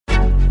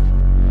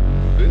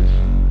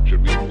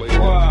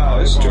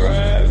this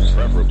draft.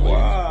 Preferably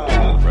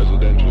Wow.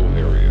 residential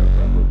area.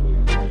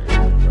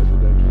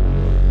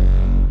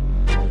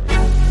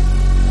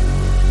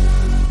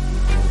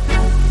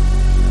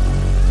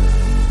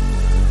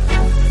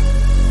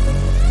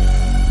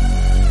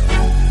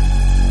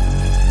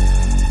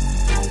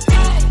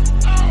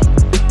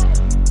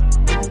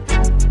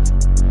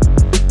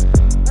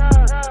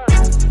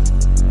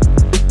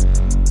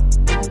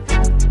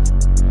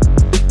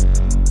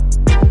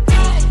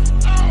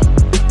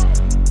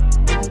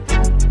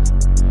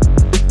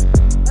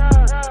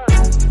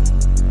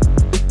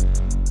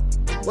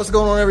 What's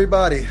going on,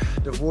 everybody?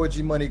 DeVore,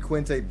 G Money,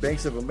 Quinte,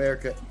 Banks of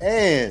America,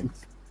 and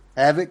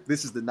Havoc.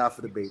 This is the Not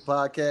for Debate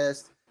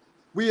podcast.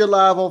 We are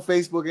live on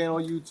Facebook and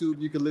on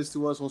YouTube. You can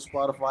listen to us on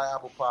Spotify,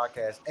 Apple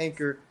Podcasts,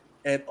 Anchor,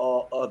 and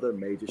all other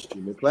major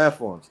streaming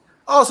platforms.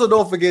 Also,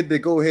 don't forget to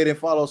go ahead and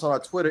follow us on our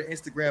Twitter,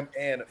 Instagram,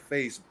 and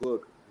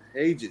Facebook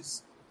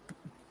pages.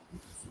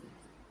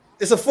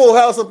 It's a full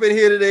house up in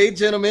here today,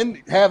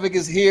 gentlemen. Havoc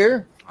is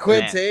here.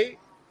 Quinte.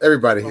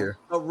 Everybody here.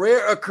 A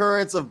rare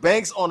occurrence of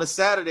Banks on a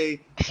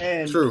Saturday,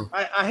 and True.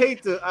 I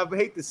hate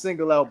to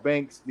single out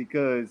Banks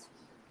because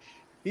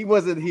he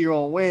wasn't here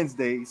on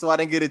Wednesday, so I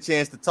didn't get a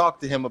chance to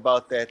talk to him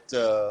about that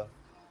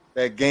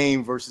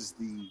game versus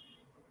the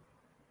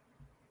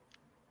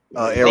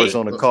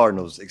Arizona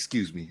Cardinals.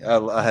 Excuse me,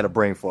 I had a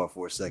brain fart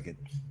for a second.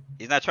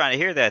 He's not trying to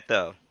hear that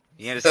though.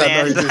 You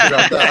understand? He just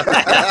dropped out.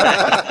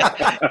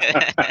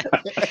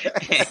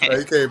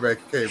 He came back.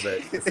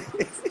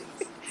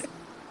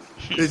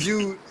 Did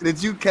you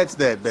catch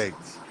that,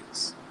 Banks?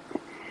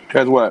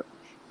 Catch what?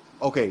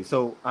 Okay,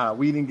 so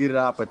we didn't get an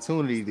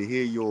opportunity to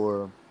hear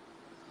your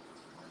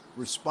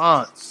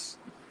response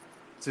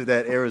to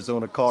that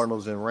Arizona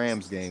Cardinals and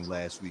Rams game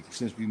last week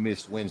since we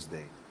missed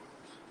Wednesday.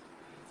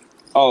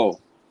 Oh,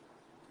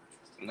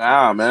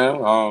 nah,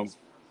 man.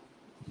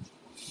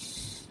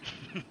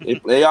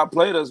 They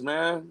outplayed us,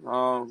 man.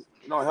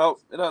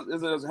 It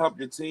doesn't help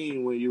your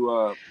team when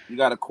you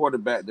got a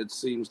quarterback that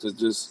seems to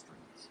just.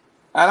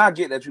 And I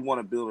get that you want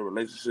to build a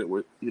relationship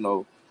with,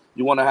 you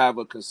want to have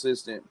a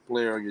consistent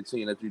player on your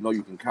team that you know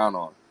you can count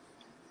on,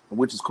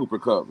 which is Cooper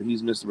Kupp.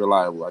 He's Mr.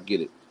 Reliable. I get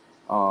it.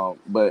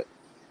 But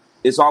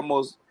it's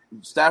almost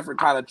Stafford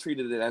kind of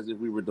treated it as if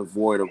we were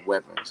devoid of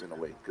weapons in a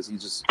way because he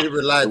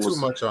relied too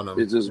much on them.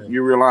 It's just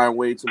you're relying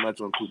way too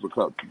much on Cooper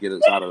Kupp to get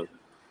us out of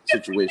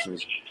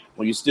situations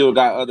when you still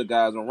got other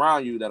guys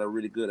around you that are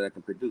really good that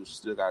can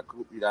produce. You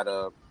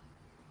got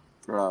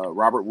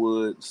Robert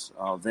Woods,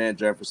 Van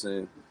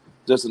Jefferson.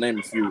 Just to name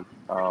a few.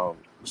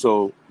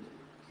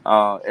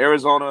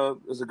 Arizona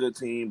is a good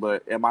team,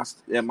 but am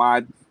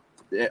I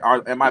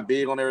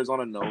big on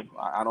Arizona? No,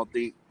 I don't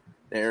think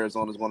that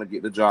Arizona is going to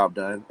get the job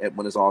done.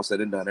 When it's all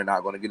said and done, they're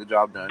not going to get the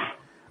job done.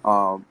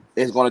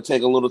 It's going to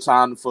take a little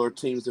time for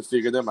teams to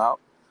figure them out.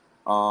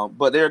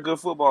 But they're a good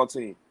football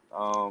team.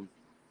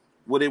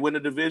 Would they win the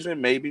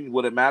division? Maybe.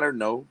 Would it matter?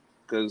 No,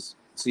 because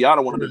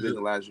Seattle won the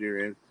division last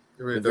year, and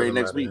the very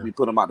next week we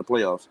put them out the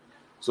playoffs.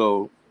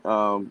 So.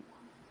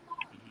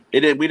 It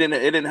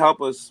didn't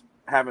help us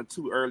having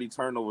two early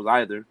turnovers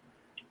either.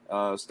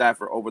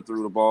 Stafford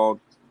overthrew the ball,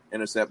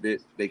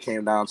 intercepted. They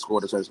came down,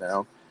 scored a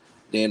touchdown.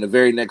 Then the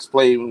very next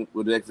play,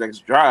 with the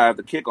next drive,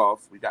 the kickoff,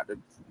 we got the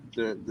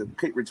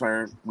kick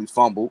return. We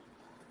fumbled.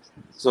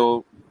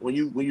 So when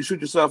you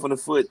shoot yourself in the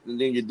foot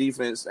and then your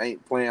defense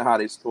ain't playing how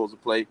they supposed to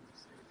play,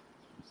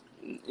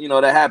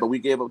 that happened. We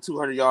gave up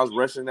 200 yards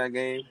rushing that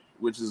game,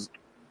 which is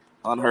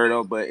unheard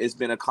of. But it's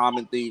been a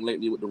common theme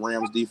lately with the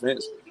Rams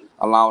defense.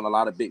 Allowing a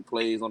lot of big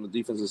plays on the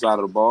defensive side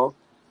of the ball.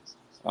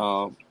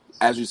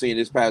 As you seen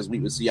this past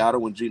week with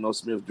Seattle when Geno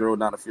Smith drove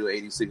down the field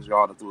 86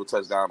 yards and threw a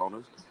touchdown on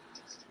us.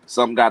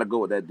 Something got to go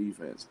with that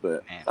defense.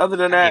 But other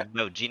than that...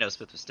 No, Geno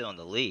Smith was still in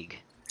the league.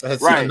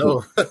 Right.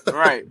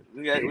 Right.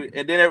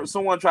 And then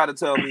someone tried to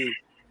tell me,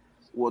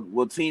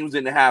 well, teams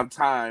didn't have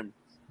time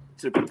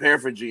to prepare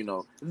for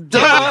Geno.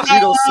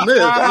 Geno Smith.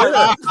 We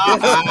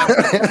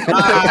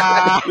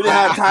didn't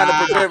have time to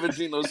prepare for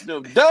Geno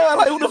Smith.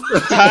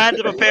 Time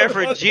to prepare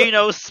for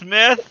Geno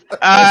Smith.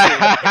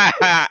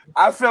 I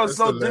felt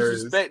so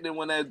disrespected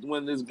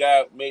when this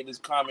guy made this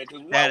comment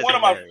because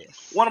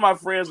one of my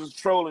friends was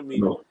trolling me.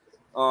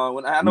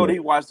 When I know that he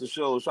watched the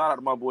show. Shout out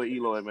to my boy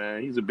Eloy,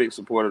 man. He's a big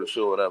supporter of the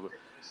show, whatever.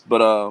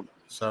 But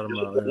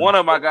one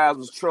of my guys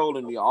was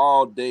trolling me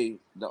all day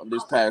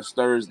this past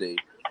Thursday.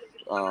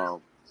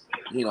 On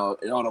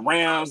the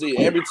Rams,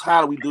 every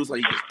time we do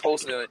something, he just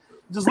posting it,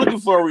 just looking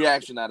for a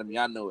reaction out of me.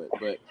 I know it,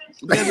 but at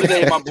the end of the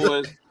day,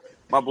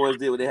 my boys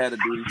did what they had to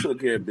do. They took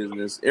care of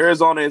business.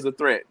 Arizona is a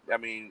threat. I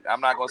mean, I'm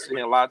not going to sit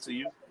here and lie to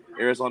you.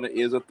 Arizona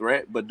is a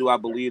threat, but do I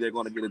believe they're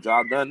going to get a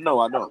job done? No,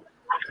 I don't.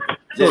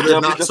 So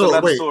they're not.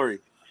 Story.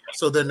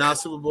 So they're not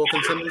Super Bowl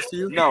contenders to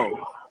you?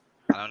 No.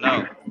 I don't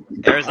know.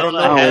 Arizona.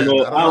 I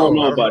don't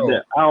know about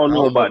that. I don't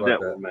know about that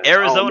one, man.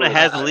 Arizona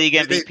has the league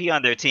MVP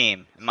on their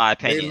team, in my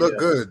opinion.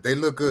 They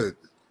look good.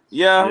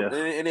 Yeah,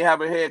 and they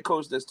have a head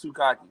coach that's too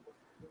cocky,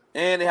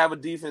 and they have a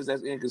defense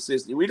that's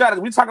inconsistent. We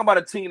talking about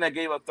a team that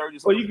gave up 30.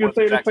 Well, you can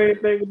say the same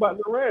thing about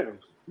the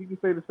Rams. You can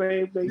say the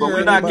same thing. But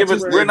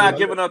we're not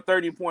giving up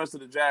 30 points to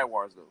the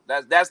Jaguars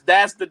though. That's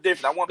the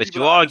difference. I want but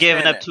people you to are understand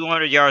giving up that.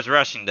 200 yards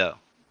rushing though.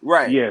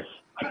 Right. Yes.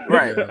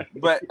 Right. Yeah.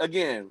 But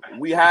again,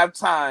 we have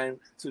time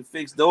to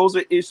fix. Those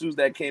are issues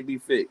that can be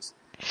fixed.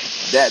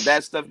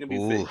 That stuff can be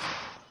fixed.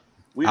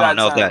 We I don't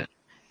know got time. if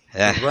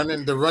that.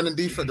 The run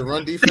defense.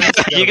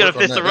 You gonna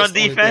fix the run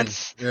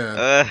defense?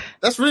 Yeah,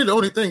 that's really the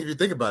only thing if you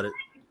think about it,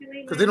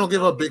 because they don't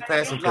give up big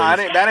passing plays.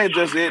 That ain't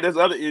just it. There's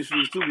other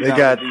issues too.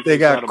 They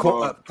got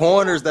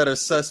corners that are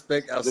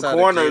suspect outside.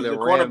 The Jalen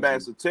cornerbacks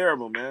Ramsey. are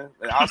terrible, man.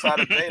 Outside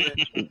of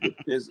Jalen,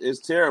 is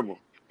terrible.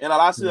 And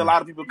I see a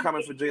lot of people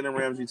coming for Jalen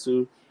Ramsey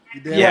too.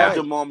 You had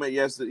your moment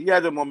yesterday. You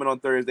had your moment on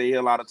Thursday. You hit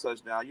a lot of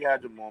touchdowns. You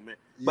had your moment,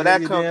 but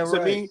that comes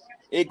to me.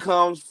 It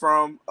comes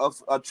from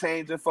a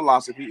change in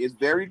philosophy. It's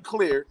very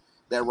clear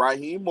that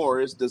Raheem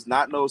Morris does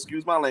not know,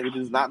 excuse my language,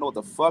 does not know what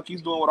the fuck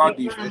he's doing with our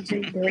defense,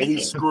 and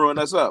he's screwing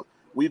us up.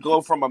 We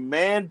go from a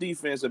man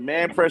defense, a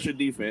man pressure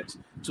defense,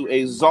 to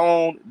a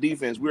zone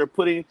defense. We're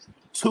putting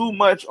too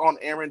much on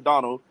Aaron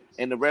Donald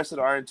and the rest of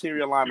our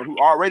interior linemen, who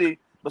already,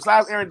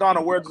 besides Aaron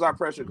Donald, where does our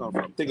pressure come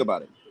from? Think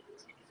about it.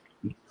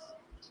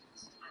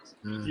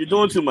 You're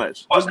doing too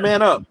much. Just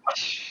man up.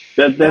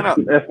 That's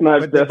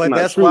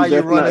why you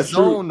run a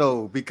zone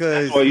though,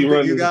 because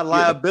you got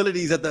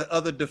liabilities at the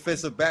other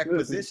defensive back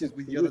positions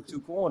with the other two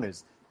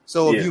corners.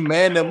 So if you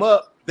man them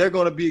up, they're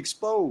going to be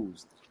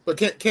exposed. But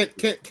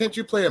can't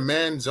you play a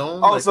man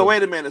zone? Oh, so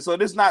wait a minute. So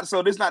this not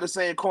the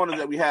same corners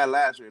that we had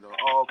last year though.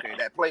 Oh, okay,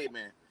 that played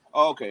man.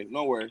 Oh, okay,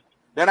 no worries.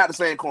 They're not the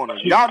same corners.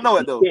 Y'all know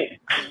it though.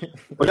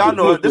 Y'all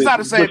know it. This not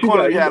the same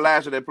corner we had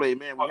last year that played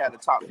man. We had the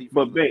top defense.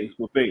 But Banks,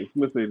 let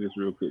me say this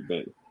real quick,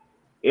 Banks.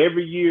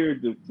 Every year,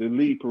 the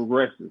league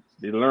progresses.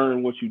 They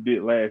learn what you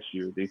did last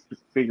year. They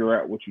figure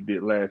out what you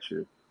did last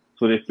year.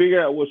 So they figure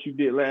out what you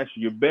did last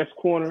year. Your best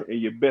corner and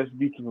your best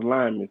defensive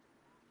lineman.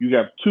 You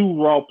have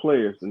two raw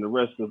players and the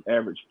rest of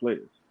average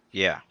players.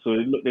 Yeah. So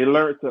they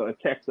learn to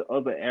attack the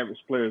other average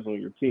players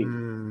on your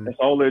team. That's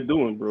all they're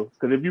doing, bro.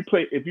 Because if you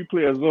play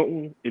a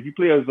zone,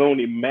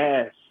 it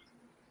masks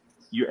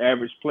your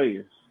average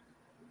players.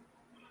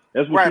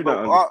 That's what you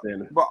don't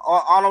understand. But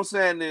all I'm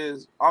saying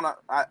is,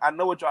 I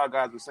know what y'all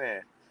guys are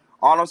saying.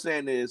 All I'm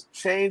saying is,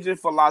 changing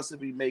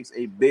philosophy makes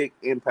a big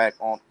impact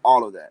on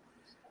all of that.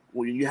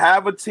 When you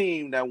have a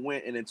team that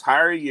went an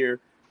entire year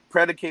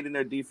predicating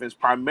their defense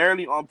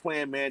primarily on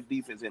playing man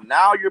defense, and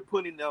now you're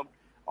putting them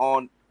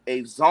on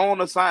a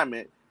zone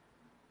assignment,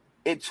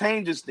 it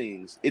changes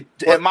things.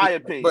 In my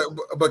opinion.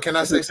 But can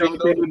I say something?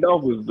 The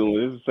Dolphins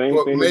doing it's the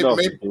same thing. The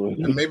Dolphins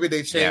doing. Maybe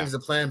they changed the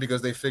plan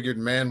because they figured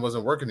man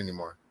wasn't working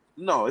anymore.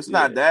 No, it's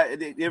not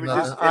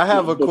that. I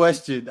have a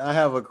question. I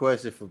have a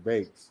question for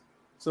Banks.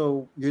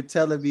 So you're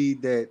telling me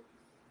that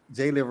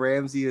Jalen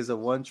Ramsey is a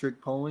one-trick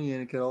pony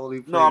and can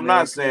only play I'm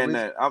not saying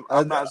that.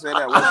 I'm not saying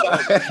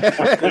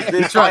that.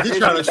 He's trying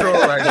to troll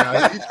right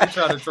now. He's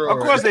trying to troll. Of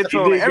course they're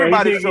trolling.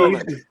 Everybody's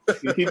trolling.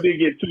 He did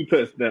get two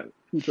touchdowns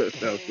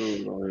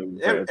on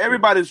him.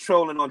 Everybody's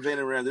trolling on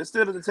Jalen Ramsey. It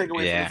still doesn't take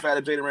away from the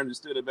fact that Jalen Ramsey is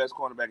still the best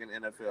cornerback in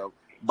the NFL.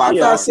 I'm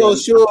not so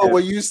sure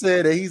when you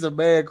said that he's a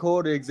bad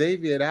corner,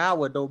 Xavier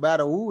Howard, no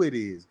matter who it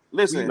is.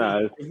 Listen,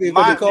 my thing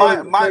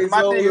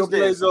is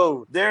this.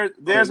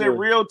 There's a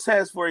real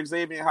test for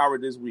Xavier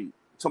Howard this week,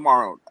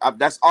 tomorrow.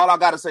 That's all I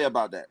got to say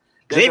about that.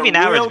 Xavier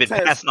Howard's been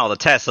passing all the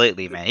tests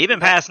lately, man. He's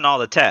been passing all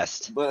the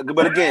tests.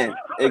 But again,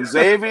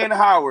 Xavier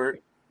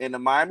Howard and the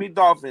Miami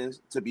Dolphins,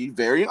 to be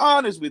very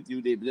honest with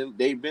you,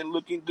 they've been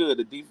looking good.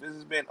 The defense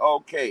has been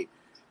okay.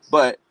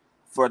 But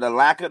for the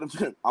lack of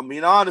I'm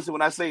being honest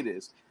when I say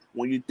this.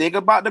 When you think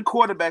about the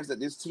quarterbacks that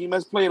this team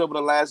has played over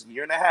the last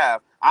year and a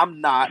half, I'm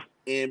not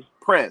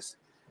impressed.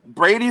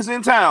 Brady's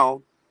in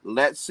town.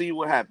 Let's see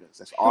what happens.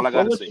 That's all I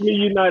got to say. What do you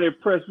mean you're not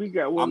impressed? We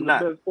got one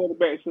of the best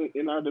quarterbacks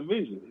in our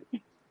division.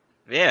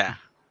 Yeah.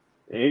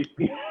 You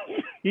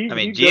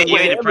ain't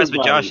impressed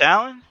with Josh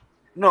Allen?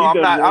 No,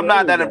 I'm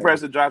not that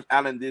impressed with Josh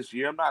Allen this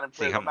year. I'm not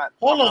impressed.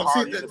 Hold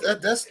on.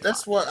 See,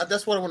 that's what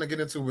I want to get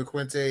into with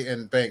Quinte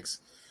and Banks.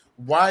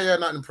 Why are you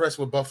not impressed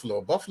with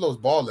Buffalo? Buffalo's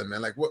balling,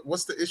 man. Like,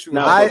 what's the issue?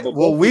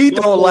 We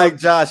don't like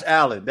Josh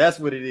Allen. That's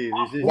what it is.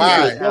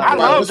 Why? I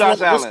love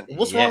Josh Allen.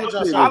 What's wrong with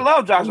Josh Allen? I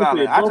love Josh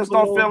Allen. I just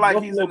don't feel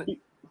like he's.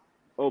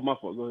 Oh, my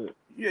fault. Go ahead.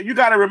 You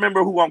got to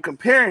remember who I'm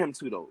comparing him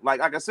to, though.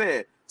 Like I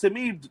said, to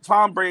me,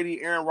 Tom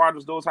Brady, Aaron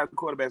Rodgers, those types of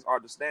quarterbacks are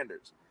the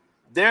standards.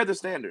 They're the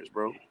standards,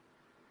 bro.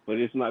 But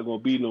it's not going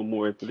to be no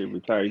more after they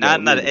retire.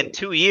 Not in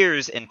 2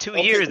 years. In 2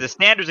 years, the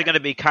standards are going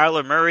to be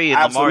Kyler Murray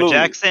and Lamar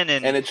Jackson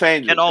and it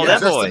changes. And all them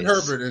Justin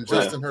boys.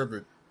 Justin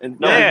Herbert.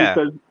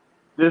 Because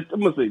I'm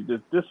going to say this.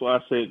 This is what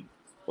I said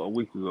a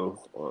week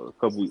ago or a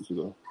couple weeks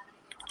ago.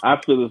 I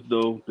feel as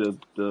though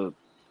the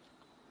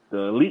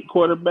elite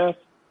quarterback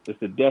is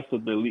the death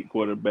of the elite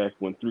quarterback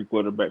when 3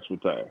 quarterbacks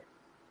retire.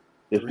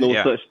 There's no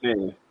such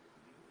thing.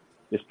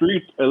 There's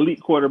 3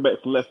 elite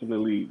quarterbacks left in the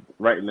league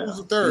right now. Who's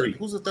the third? 3.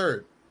 Who's the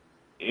third?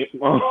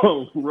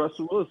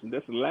 Russell Wilson.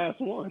 That's the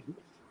last one.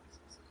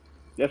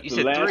 You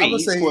said 3.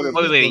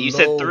 Wait. You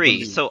said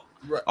 3. So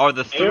are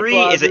the 3?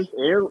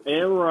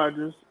 Aaron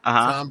Rodgers.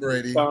 Tom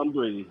Brady.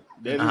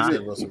 Then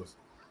Russell Wilson.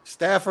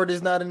 Stafford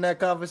is not in that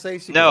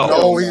conversation?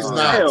 No, he's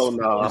not. Hell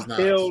no. He's not.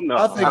 Hell no.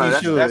 I think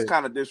he should. That's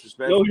kind of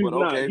disrespectful, No, he's but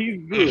not. okay.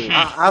 He's good.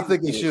 I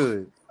think he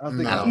should. I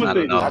think No. he should. I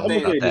don't know I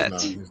think- about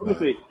that. He's I'm gonna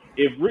say,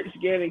 if Rich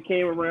Gannon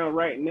came around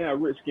right now,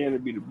 Rich Gannon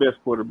would be the best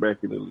quarterback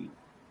in the league.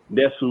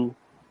 That's who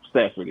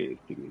Stafford is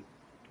to me.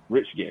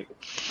 Rich Gannon.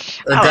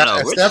 I don't know.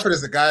 Rich- Stafford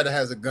is a guy that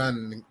has a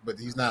gun, but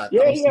he's not. I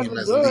Yeah, don't he see has him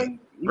a as elite. gun.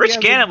 He Rich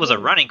has Gannon was a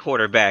gun. running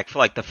quarterback for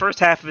like the first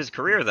half of his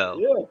career, though.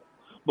 Yeah,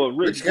 but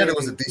Rich Gannon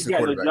was a decent he got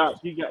quarterback. The job,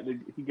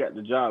 he got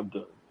the job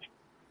done,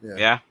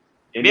 Yeah.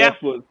 and Yeah.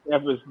 that's what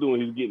Stafford's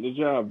doing. He's getting the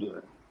job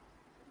done.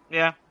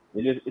 Yeah.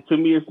 And to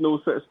me, it's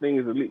no such thing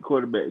as elite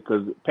quarterback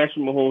because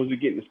Patrick Mahomes is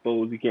getting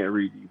exposed. He can't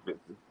read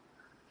defenses.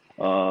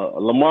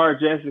 Lamar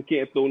Jackson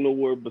can't throw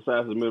nowhere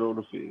besides the middle of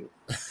the field.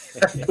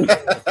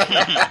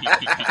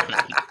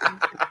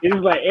 It's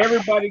like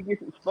everybody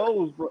gets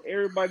exposed, bro.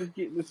 Everybody's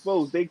getting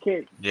exposed. They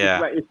can't.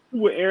 Yeah. It's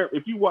like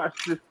if you watch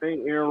this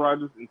thing, Aaron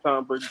Rodgers and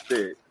Tom Brady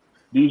said,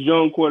 these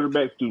young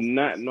quarterbacks do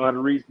not know how to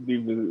read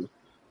defenses,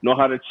 know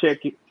how to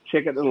check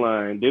at the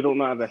line. They don't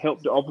know how to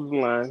help the offensive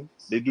line.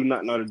 They do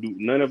not know how to do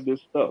none of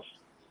this stuff.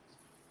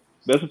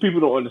 That's what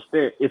people don't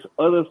understand. It's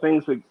other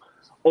things that.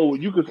 Oh,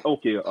 you could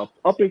a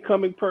up and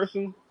coming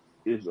person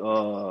is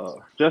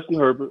Justin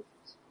Herbert.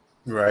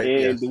 Right.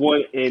 And the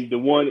one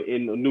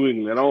in New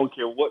England. I don't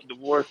care what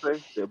DeVore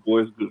say. That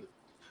boy's good.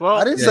 Well,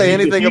 I didn't say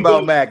anything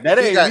about Mac. That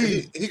ain't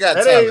me. He got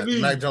That ain't talent.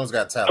 me. Mac Jones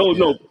got talent. Oh yeah.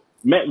 no,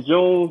 Matt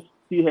Jones.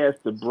 He has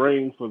the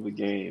brain for the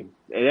game,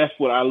 and that's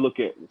what I look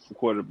at for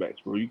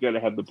quarterbacks, bro. You got to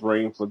have the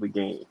brain for the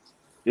game.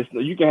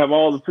 You can have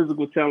all the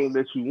physical talent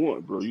that you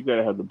want, bro. You got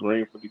to have the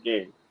brain for the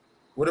game.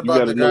 What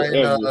about the gotta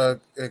guy know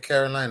in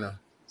Carolina?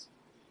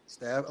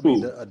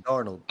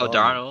 Darnold. Oh,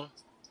 Darnold.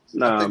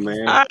 Nah,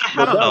 man. I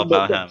don't know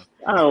about him.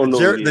 I don't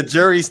know. The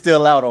jury's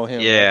still out on him.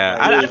 Yeah,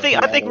 I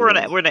think we're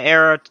in an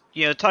era.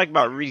 Talking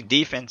about reading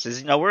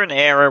defenses. We're in an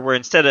era where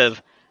instead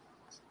of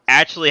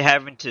actually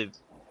having to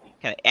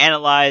kind of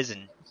analyze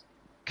and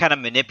kind of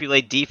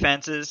manipulate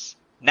defenses,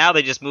 now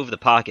they just move the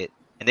pocket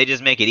and they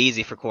just make it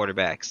easy for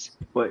quarterbacks.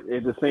 But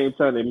at the same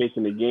time, they're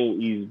making the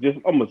game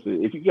easy. I'm gonna say,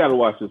 if you got to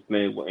watch this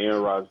thing, what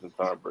Aaron Rodgers and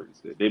Tom Brady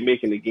said, they're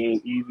making the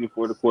game easy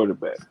for the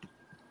quarterback.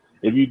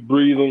 If you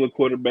breathe on the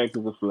quarterback,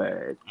 it's a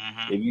flag.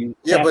 Mm-hmm. If you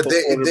But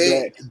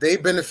the they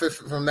benefit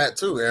from that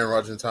too. Aaron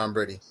Rodgers and Tom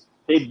Brady.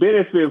 They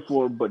benefit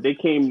for it, but they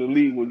came to the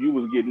league when you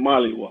was getting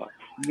mollywopped.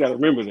 You got to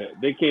remember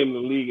that they came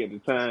to the league at the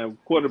time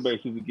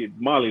quarterbacks used to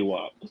get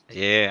mollywopped.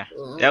 Yeah,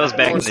 that was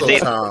back in the day.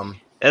 Tom.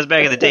 That was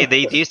back in the day.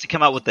 They used to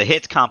come out with the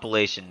hits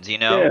compilations.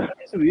 Yeah.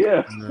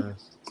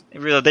 They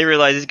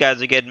realized these guys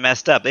are getting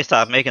messed up. They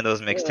stopped making those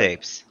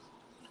mixtapes.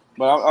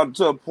 But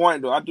to a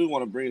point, though, I do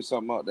want to bring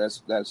something up.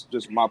 That's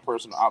just my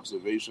personal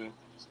observation.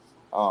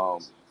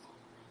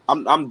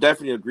 I'm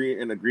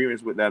definitely in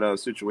agreement with that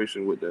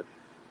situation with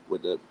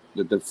the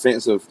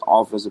defensive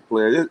offensive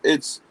player.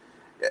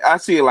 I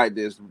see it like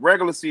this: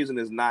 regular season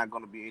is not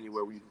going to be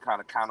anywhere where you can kind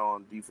of count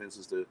on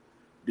defenses to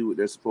do what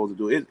they're supposed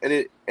to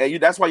do.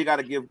 That's why you got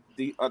to give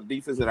the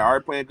defense that are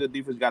playing good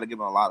defense. You got to give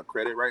them a lot of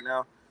credit right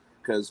now,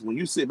 because when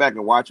you sit back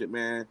and watch it,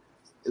 man.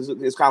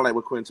 It's kind of like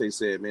what Quinte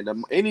said,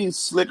 man. Any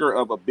slicker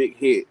of a big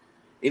hit,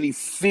 any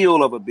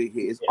feel of a big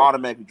hit, is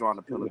automatically drawing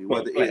a penalty.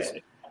 Whether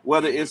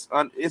it's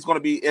going to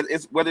be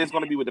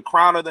with the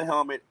crown of the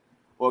helmet,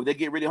 or if they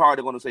get really hard,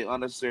 they're going to say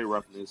unnecessary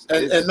roughness.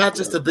 And not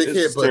just a big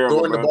hit, but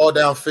throwing the ball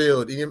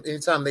downfield.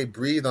 Anytime they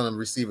breathe on the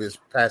receivers,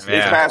 pass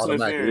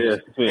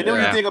interference. And then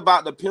when you think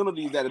about the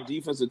penalties that a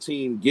defensive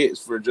team gets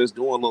for just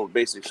doing little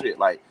basic shit,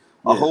 like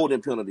a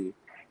holding penalty.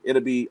 It'll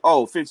be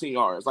 15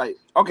 yards. Like,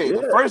 okay,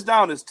 the first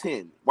down is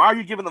 10. Why are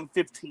you giving them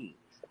 15?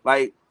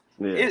 Like,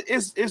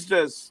 it's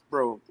just,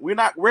 bro. We're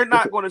not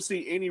going to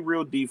see any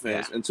real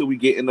defense until we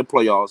get in the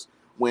playoffs.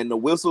 When the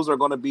whistles are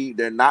going to be,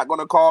 they're not going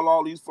to call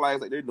all these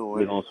flags like they're doing.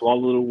 They're going to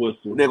swallow the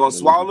whistles. They're going to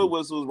swallow the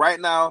whistles. Right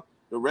now,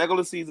 the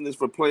regular season is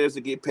for players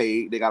to get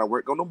paid. They got to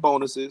work on the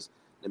bonuses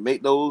and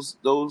make those.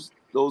 The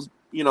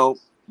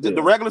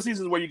regular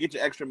season is where you get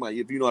your extra money,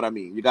 if you know what I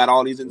mean. You got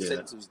all these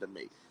incentives to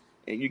make,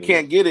 and you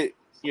can't get it.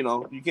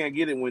 You can't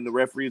get it when the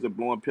referees are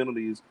blowing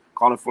penalties,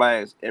 calling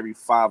flags every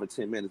 5 or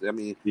 10 minutes. I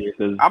mean,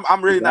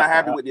 I'm really not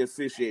happy with the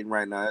officiating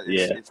right now.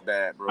 It's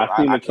bad, bro.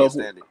 I can't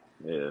stand it.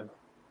 Yeah.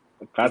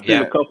 I've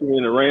seen a couple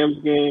in the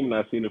Rams game, and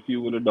I've seen a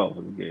few in the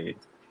Dolphins game.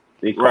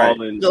 They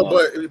calling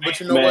but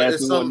you know what?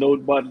 It's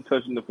nobody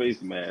touching the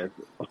face mask.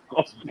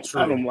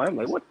 I'm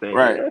like, what the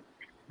heck?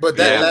 But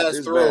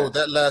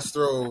that last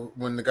throw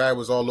when the guy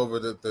was all over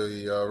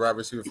the wide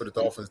receiver for the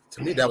Dolphins,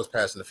 to me that was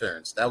pass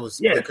interference. That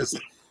was because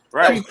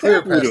that was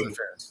clear pass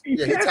interference.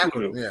 Yeah, he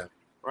tackled him. Yeah.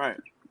 Right.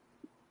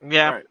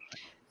 Yeah. Right.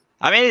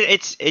 I mean,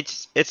 it's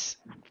an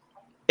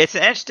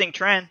interesting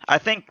trend. I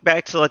think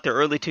back to like the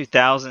early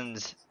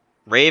 2000s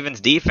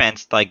Ravens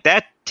defense, like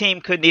that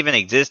team couldn't even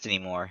exist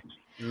anymore.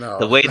 No,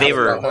 the way they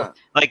were,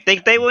 like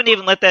they wouldn't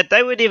even let that.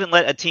 They wouldn't even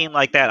let a team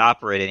like that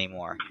operate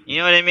anymore. You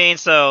know what I mean?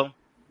 So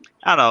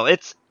I don't know.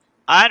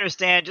 I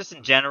understand just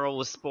in general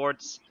with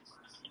sports,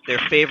 they're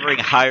favoring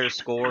higher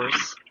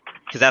scores.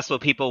 because that's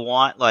what people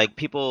want. Like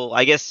people,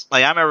 I guess,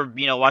 like I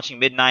remember, watching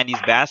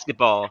mid-90s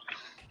basketball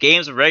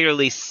games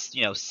regularly,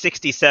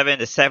 67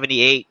 to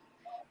 78,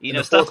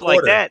 stuff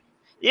like that.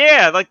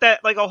 Yeah, like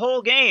that, like a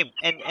whole game,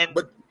 and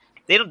but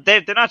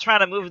they're not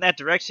trying to move in that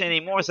direction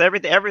anymore. So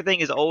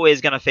everything is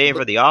always going to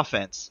favor the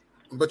offense.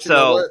 But you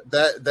know what?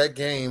 That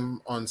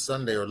game on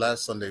Sunday or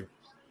last Sunday,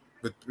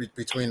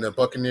 between the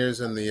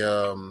Buccaneers and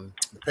the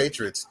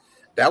Patriots,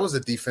 that was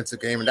a defensive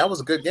game, and that was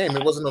a good game.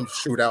 It wasn't a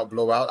shootout,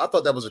 blowout. I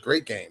thought that was a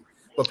great game.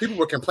 But people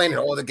were complaining,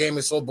 the game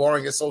is so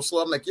boring, it's so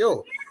slow. I'm like,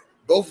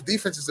 both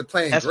defenses are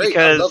playing great.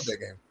 I love that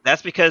game.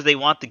 That's because they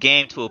want the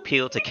game to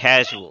appeal to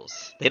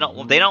casuals. They don't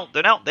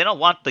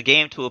want the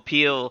game to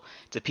appeal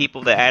to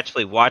people that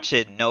actually watch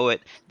it and know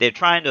it. They're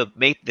trying to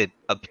make the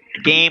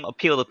game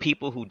appeal to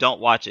people who don't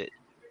watch it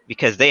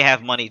because they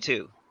have money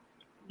too.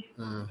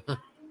 Mm-hmm.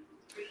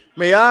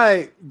 May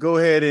I go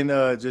ahead and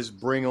just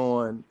bring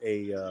on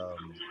a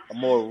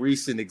more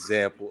recent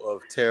example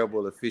of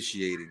terrible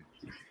officiating?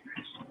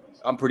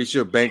 I'm pretty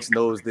sure Banks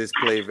knows this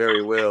play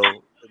very well.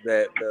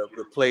 That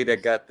the play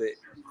that got the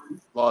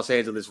Los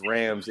Angeles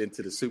Rams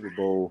into the Super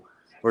Bowl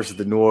versus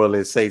the New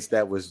Orleans Saints,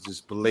 that was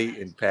just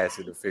blatant pass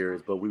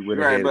interference. But we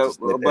went ahead and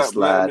just let that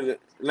slide.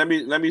 Let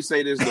me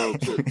say this though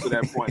to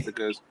that point,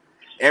 because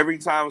every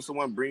time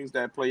someone brings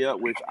that play up,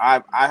 which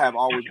I have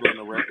always been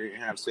on the record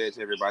and have said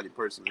to everybody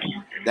personally,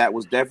 that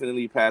was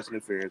definitely pass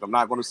interference. I'm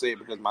not going to say it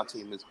because my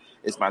team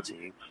is my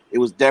team. It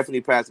was definitely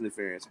pass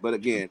interference. But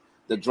again,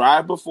 the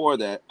drive before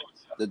that,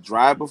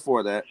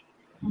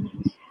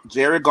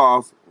 Jared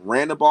Goff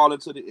ran the ball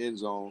into the end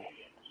zone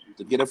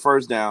to get a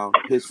first down.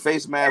 His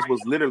face mask was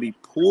literally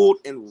pulled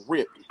and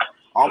ripped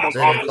almost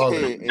off his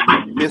head,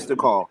 and he missed the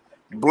call.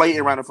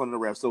 Blatant right in front of the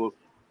ref. So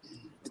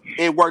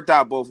it worked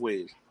out both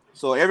ways.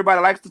 So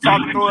everybody likes to throw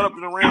it up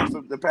to the Rams,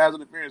 the pass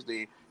interference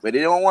thing, but they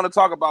don't want to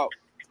talk about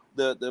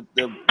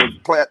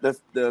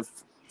the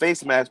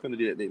face mask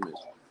penalty that they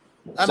missed.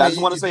 I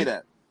just want to say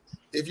that.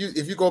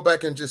 If you go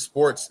back in just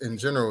sports in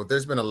general,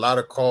 there's been a lot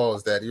of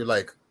calls that you're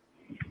like,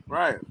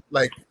 right,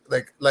 like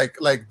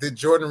did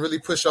Jordan really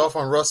push off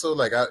on Russell?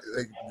 They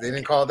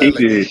didn't call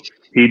that.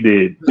 He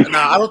did. No,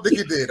 I don't think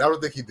he did. But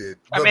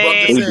I'm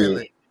just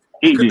saying,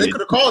 they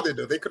could have called it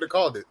though. They could have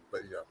called it,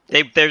 but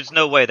there's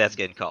no way that's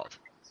getting called.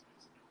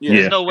 Yeah,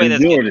 there's no way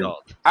that's getting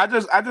called. I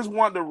just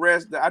want the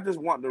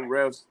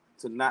refs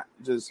to not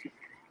just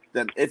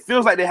that. It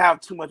feels like they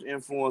have too much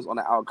influence on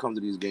the outcomes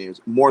of these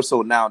games, more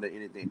so now than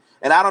anything.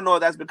 And I don't know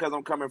if that's because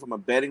I'm coming from a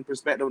betting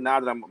perspective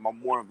now that I'm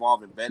more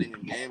involved in betting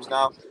in games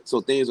now.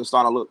 So things are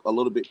starting to look a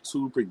little bit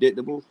too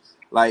predictable.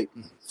 Like,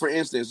 for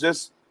instance,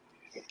 just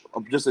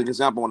an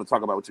example I want to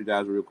talk about with you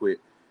guys real quick.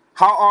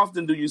 How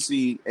often do you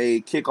see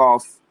a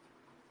kickoff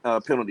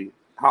penalty?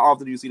 How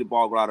often do you see the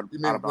ball go out of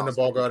bounds? When the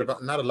ball go out of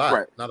bounds? Not a lot.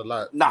 Right. Not a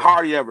lot. Not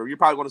hardly ever. You're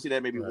probably going to see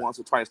that maybe once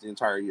or twice the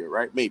entire year,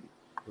 right? Maybe.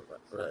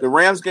 Right. The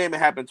Rams game, it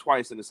happened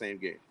twice in the same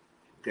game.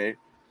 Okay?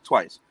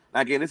 Twice. Now,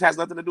 again, this has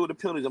nothing to do with the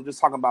penalties. I'm just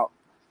talking about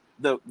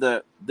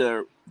the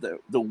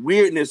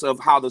weirdness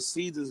of how the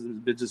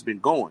season's just been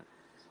going.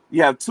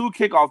 You have two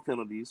kickoff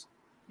penalties.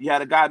 You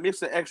had a guy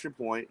miss an extra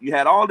point. You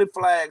had all the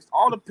flags,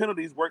 all the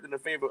penalties worked in the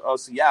favor of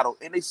Seattle,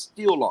 and they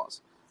still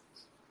lost.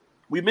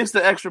 We missed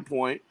the extra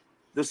point.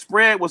 The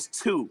spread was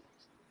 2.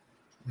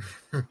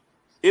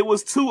 It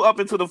was 2 up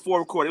into the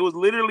fourth quarter. It was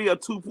literally a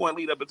 2-point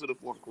lead up into the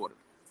fourth quarter.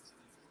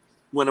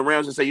 When the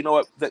Rams just say, you know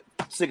what,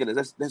 sick of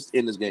this. Let's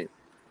end this game.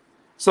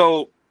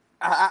 So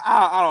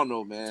I don't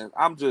know, man.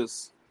 I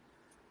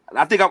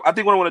think what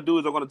I want to do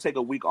is I'm going to take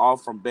a week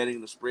off from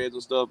betting the spreads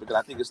and stuff because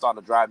I think it's starting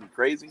to drive me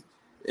crazy.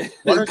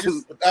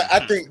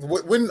 I think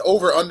wouldn't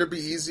over under be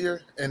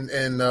easier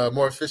and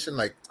more efficient?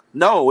 Like,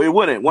 no, it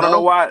wouldn't. Want to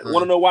know why?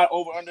 Want to know why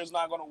over under is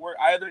not going to work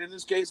either in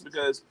this case?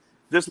 Because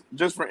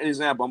just for an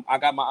example, I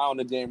got my eye on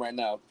the game right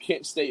now.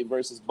 Kent State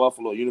versus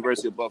Buffalo,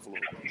 University of Buffalo.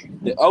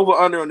 The over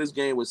under on this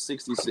game was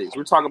 66.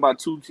 We're talking about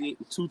two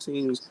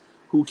teams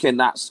who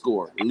cannot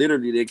score.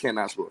 Literally, they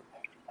cannot score.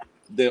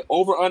 The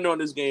over under on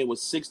this game was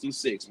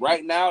 66.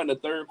 Right now in the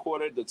third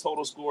quarter, the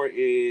total score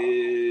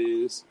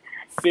is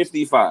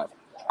 55.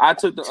 I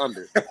took the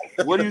under.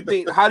 What do you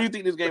think? How do you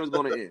think this game is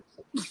going to end?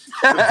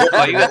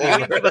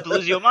 You're about to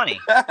lose your money.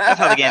 That's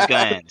how the game's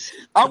going to end.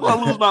 I'm going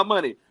to lose my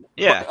money.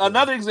 Yeah. But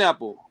another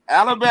example,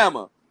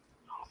 Alabama,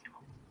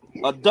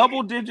 a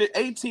double-digit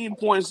 18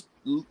 points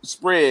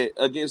spread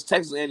against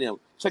Texas A&M.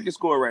 Check your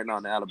score right now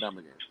in the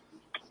Alabama game.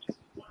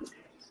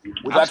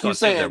 Which I keep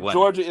saying,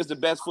 Georgia is the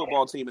best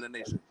football team in the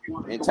nation,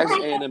 and Texas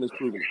A&M is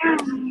proving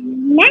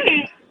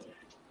it.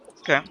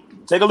 Okay.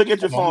 Take a look at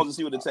your phones and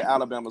see what the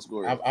Alabama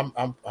score is. I'm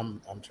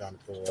trying to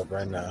pull it up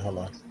right now. Hold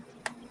on.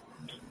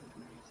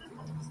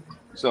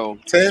 So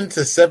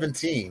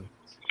 10-17.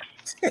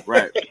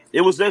 Right.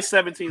 It was just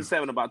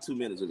 17-7 about 2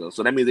 minutes ago.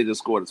 So that means they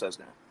just scored a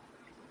touchdown.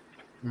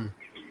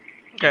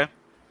 Okay.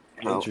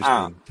 Interesting.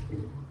 I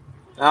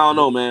don't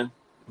know, man.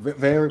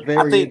 Very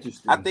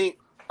interesting.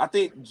 I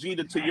think, G,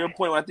 to your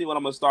point, I think what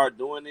I'm going to start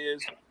doing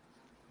is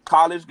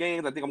college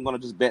games. I think I'm going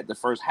to just bet the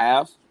first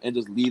half and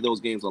just leave those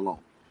games alone.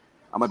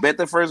 I'm gonna bet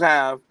the first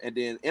half, and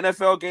then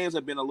NFL games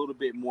have been a little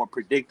bit more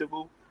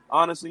predictable,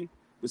 honestly.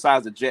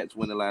 Besides the Jets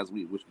winning last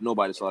week, which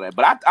nobody saw that,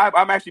 but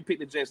I'm actually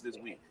picking the Jets this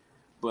week.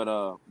 But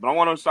I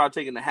want to start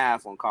taking the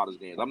half on college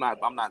games. I'm not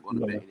going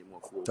to bet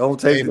anymore. Don't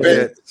take the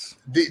Jets.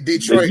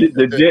 Detroit.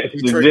 The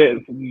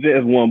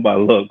Jets won by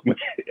luck.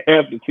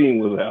 Half the team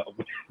was out.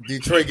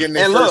 Detroit getting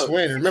their first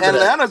win. Remember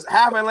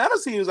half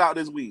Atlanta's team's out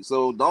this week,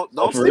 so don't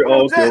sleep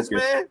on the Jets,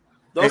 man.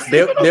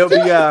 They'll be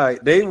all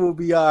right. They will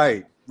be all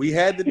right. We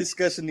had the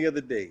discussion the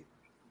other day.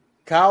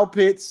 Kyle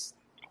Pitts.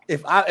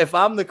 If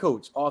I'm the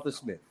coach, Arthur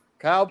Smith,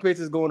 Kyle Pitts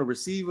is going to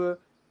receiver.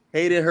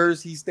 Hayden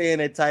Hurst, he's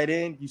staying at tight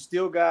end. You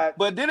still got.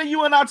 But didn't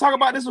you and I talk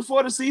about this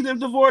before the season,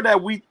 DeVore?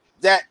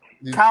 That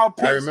Kyle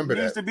Pitts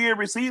needs to be a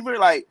receiver.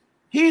 Like,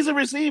 he's a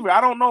receiver.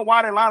 I don't know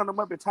why they're lining him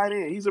up at tight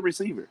end. He's a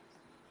receiver.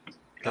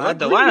 They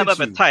line him up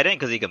at tight end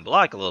because he can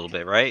block a little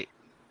bit, right?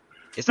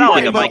 It's not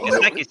like a Mike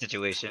Gesicki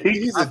situation.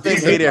 I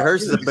think Hayden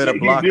Hurst is a better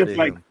blocker than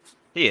him.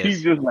 He is.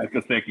 He's just like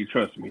Gesicki.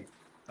 Trust me.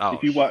 Oh.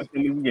 If you watch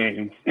some of his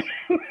games.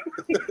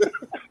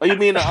 Oh, you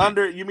mean the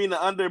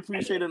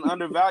underappreciated and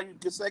undervalued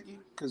Gesicki?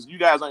 Because you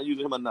guys aren't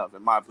using him enough,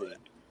 in my opinion.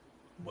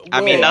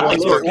 I mean,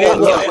 nothing's working.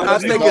 I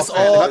think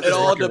it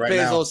all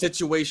depends on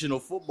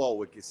situational football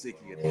with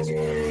Gesicki at this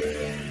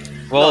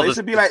point. Well, it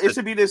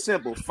should be this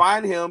simple.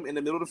 Find him in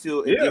the middle of the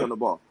field and give him the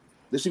ball.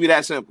 This should be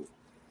that simple.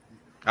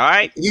 All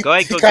right, go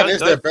ahead. He kind of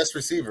is their best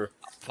receiver.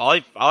 All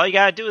you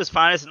gotta do is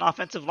find us an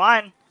offensive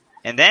line.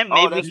 And then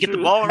maybe we can get the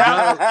ball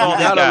around. You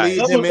gotta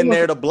lead him in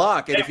there to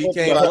block, and if he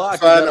can't block, you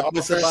gotta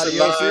put somebody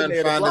else in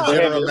there to block. Find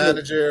a general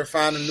manager,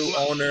 find a new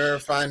owner,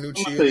 find new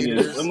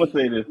cheerleaders. I'm gonna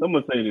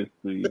say this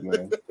to you,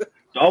 man.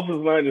 The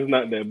offensive line is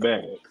not that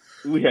bad.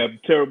 We have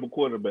terrible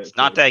quarterbacks. It's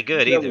not that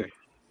good either.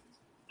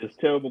 It's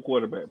terrible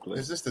quarterback play.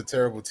 It's just a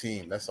terrible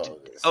team. That's all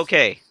it is.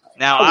 Okay,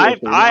 now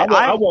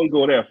I won't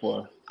go that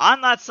far.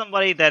 I'm not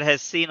somebody that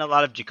has seen a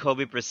lot of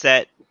Jacoby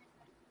Brissett.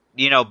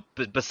 You know,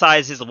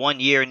 besides his 1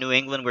 year in New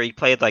England where he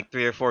played like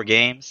 3 or 4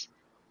 games.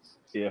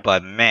 Yeah.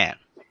 But man.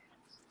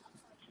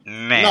 No,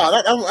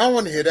 I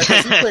want to hear that.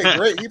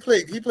 He played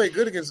great. He played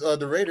good against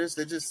the Raiders.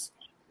 They just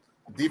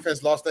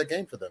defense lost that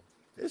game for them.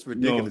 It's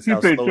ridiculous how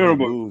slow he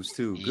moves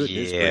too.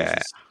 Goodness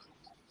gracious.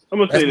 I'm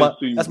gonna say this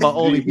to you. That's my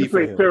only beef. He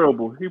played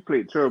terrible. He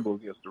played terrible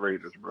against the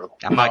Raiders, bro.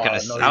 I'm not gonna.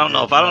 I don't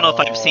know if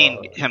I've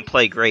seen him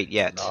play great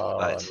yet. No,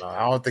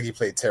 I don't think he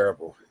played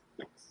terrible.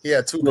 He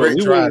had 2 great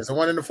drives, the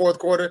one in the fourth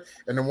quarter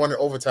and the one in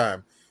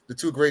overtime. The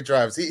 2 great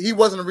drives. He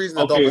wasn't the reason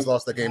the Dolphins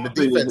lost the game. The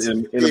defense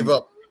gave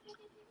up.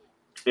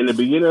 In the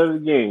beginning of the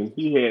game,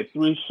 he had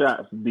 3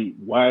 shots deep,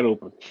 wide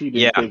open. He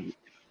didn't take it.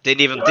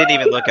 Didn't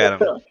even look at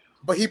him.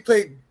 But he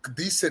played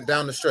decent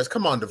down the stretch.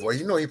 Come on, DeVoy.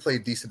 You know he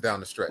played decent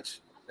down the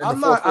stretch. I'm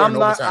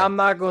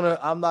not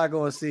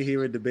gonna sit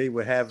here and debate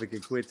with Havoc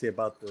and Quinte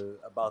about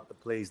the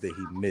plays that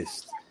he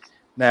missed.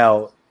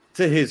 Now,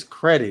 to his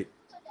credit,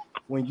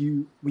 when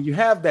you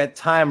have that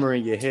timer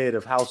in your head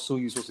of how soon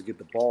you're supposed to get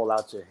the ball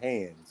out your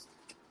hands,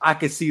 I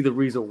can see the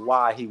reason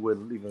why he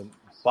wouldn't even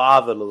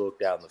bother to look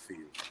down the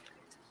field.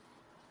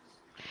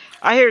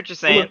 I hear what you're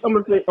saying. I'm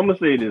gonna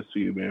say this to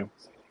you, man.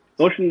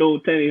 Don't you know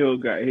Tannehill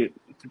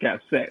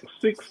got sacked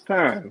 6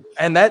 times?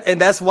 And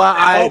that's why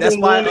I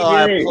applaud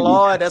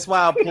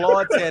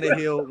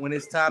Tannehill when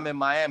it's time in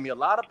Miami. A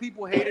lot of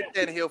people hated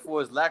Tannehill for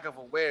his lack of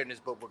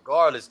awareness, but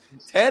regardless,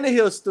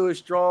 Tannehill stood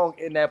strong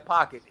in that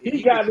pocket.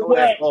 He got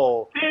that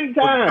ball 10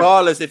 times,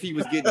 regardless if he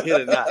was getting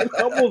hit or not.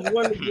 Almost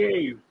won the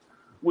game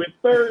with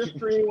 3rd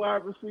string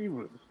wide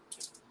receivers.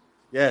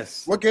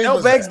 Yes. What game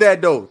Tell Banks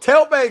that though.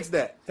 Tell Banks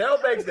that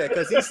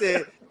because he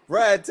said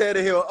Ryan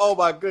Tannehill. Oh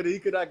my goodness, he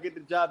could not get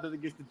the job done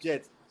against the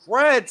Jets.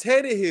 Ryan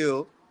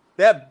Tannehill,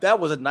 that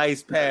was a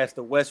nice pass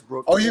to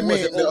Westbrook. Oh, you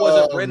mean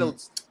was it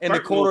Reynolds in the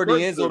corner of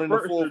the end zone in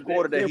the fourth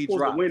quarter that he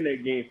dropped? To win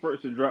that game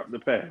first and drop the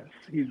pass.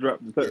 He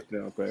dropped the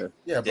touchdown pass.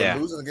 Yeah, but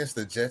losing against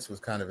the Jets was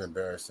kind of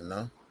embarrassing,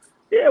 no?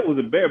 Yeah, it was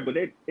embarrassing, but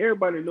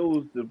everybody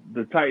knows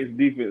the Titans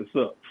defense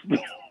sucks.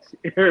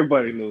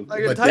 Everybody knows.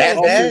 Like the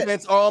Titans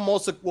defense are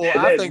almost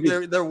I think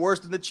they're worse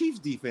than the Chiefs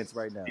defense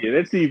right now. Yeah,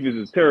 that defense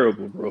is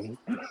terrible, bro. And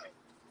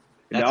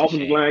the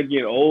offensive line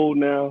getting old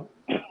now.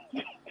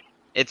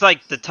 It's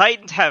like the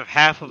Titans have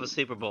half of a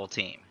Super Bowl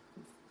team,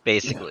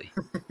 basically.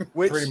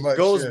 Which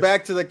goes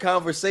back to the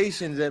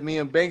conversations that me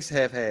and Banks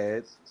have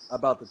had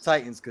about the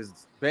Titans,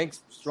 because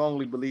Banks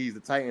strongly believes the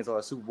Titans are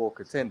a Super Bowl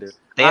contender.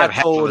 They have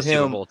half of a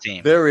Super Bowl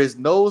team. There is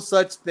no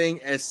such thing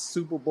as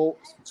Super Bowl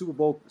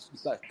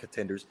not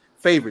contenders,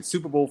 favorites,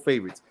 Super Bowl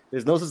favorites.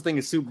 There's no such thing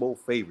as Super Bowl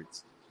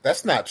favorites.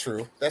 That's not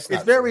true. It's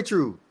very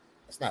true.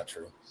 That's not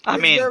true. I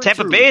mean,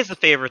 Tampa Bay is the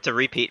favorite to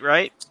repeat,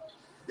 right?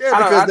 Yeah,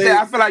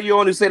 I feel like you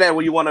only say that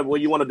when you want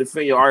to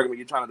defend your argument.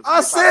 You're trying to. I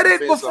said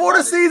it before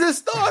the season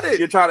started.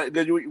 You're trying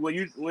to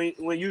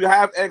when you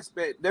have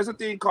there's a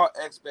thing called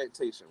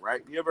expectation,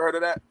 right? You ever heard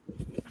of that?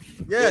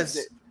 Yes.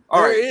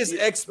 There is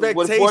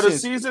expectation. Before the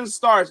season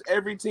starts,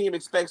 every team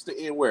expects to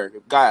end where?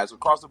 Guys,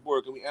 across the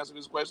board, can we answer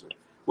this question?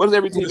 What does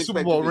every team expect?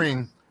 Super Bowl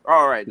ring.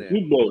 All right, then.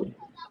 Super Bowl.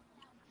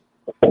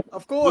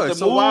 Of course.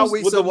 So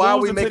why are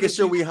we making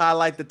sure we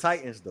highlight the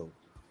Titans though?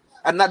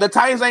 And now the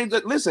Titans ain't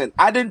just, listen.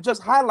 I didn't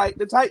just highlight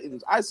the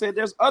Titans. I said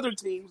there's other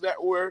teams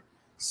that were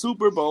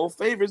Super Bowl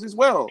favorites as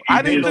well.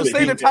 I didn't just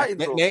say the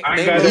Titans. I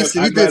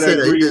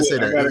gotta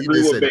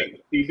agree with Banks.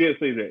 He did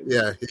say that.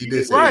 Yeah, he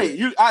did say right.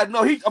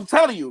 that. I'm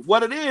telling you,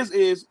 what it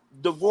is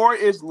DeVore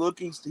is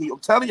looking. I'm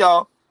telling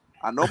y'all,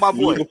 I know my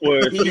boy.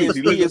 He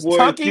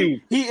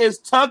is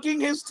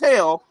tucking his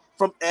tail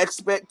from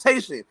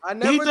expectation.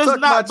 He does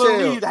not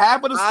believe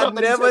half of the stuff.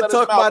 I never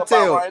tucked my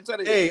tail.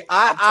 Hey,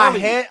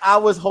 I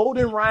was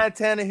holding Ryan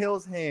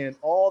Tannehill's hand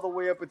all the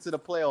way up into the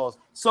playoffs.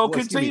 So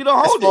continue to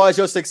hold it. As far as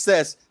your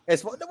success,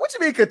 what you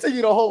mean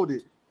continue to hold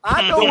it?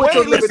 I know what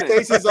your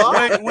limitations are.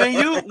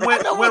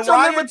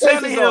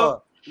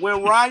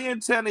 When Ryan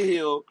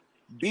Tannehill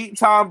beat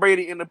Tom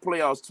Brady in the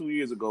playoffs 2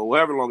 years ago,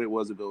 however long it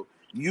was ago,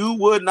 you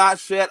would not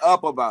shut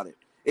up about it.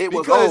 It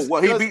was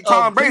he beat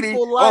Tom Brady.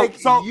 People like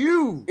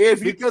you,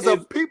 because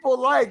of people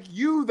like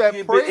you that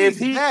praise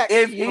Dak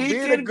if he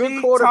being can a good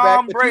beat quarterback,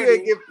 Tom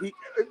Brady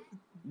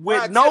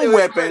with no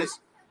weapons,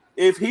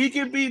 if he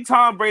can beat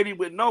Tom Brady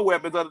with no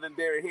weapons other than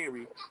Derrick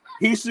Henry,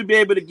 he should be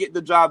able to get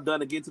the job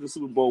done and get to the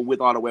Super Bowl with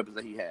all the weapons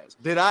that he has.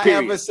 Did I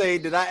ever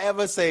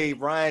say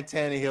Ryan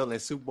Tannehill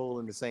and Super Bowl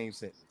in the same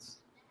sentence?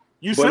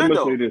 You should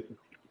though.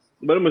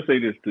 But I'm gonna say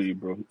this to you,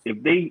 bro.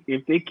 If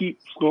they keep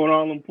scoring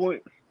all them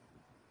points,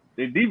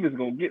 their defense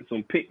gonna get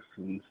some picks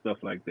and stuff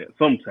like that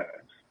sometimes.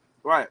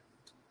 Right.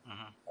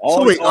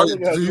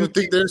 Do you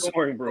think there's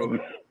scoring, bro?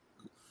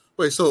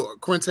 Wait, so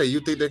Quinte,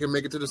 you think they can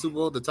make it to the Super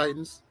Bowl? The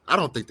Titans? I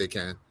don't think they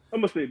can. I'm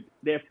gonna say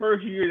that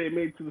first year they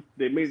made it to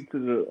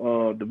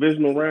the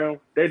divisional round.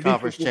 That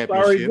Conference defense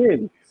was sorry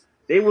then.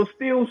 They were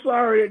still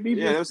sorry. That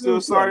defense yeah, they're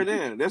still sorry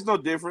then. There's no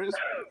difference.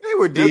 They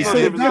were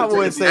decent. I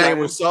wouldn't say they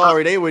were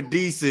sorry. They were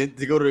decent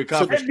to go to the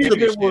conference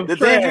championship. The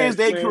thing is,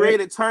 they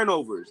created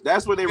turnovers.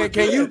 That's what they were.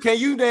 Can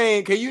you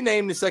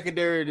name the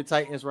secondary of the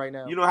Titans right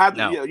now? You don't have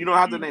to. No. You don't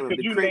have to name them.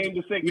 You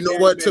know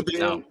what? To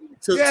be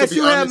honest,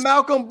 had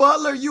Malcolm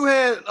Butler. You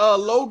had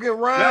Logan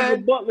Ryan.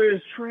 Malcolm Butler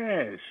is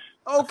trash.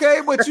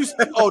 Okay, but you.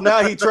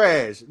 Now he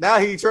trash. Now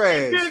he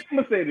trash. I'm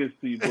gonna say this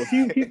to you, bro.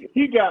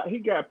 He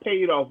got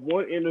paid off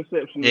one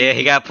interception. Yeah,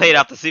 he got paid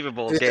off the Super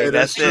Bowl game.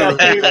 That's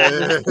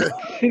it.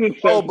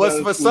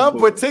 But for some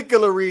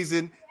particular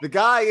reason, the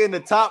guy in the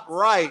top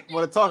right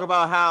want to talk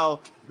about how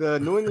the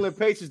New England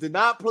Patriots did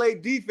not play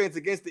defense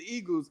against the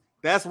Eagles.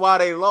 That's why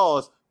they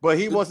lost. But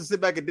he wants to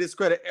sit back and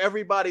discredit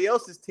everybody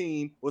else's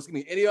team,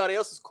 anybody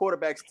else's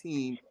quarterback's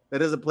team that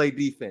doesn't play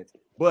defense.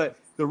 But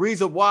the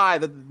reason why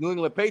the New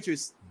England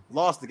Patriots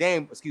lost the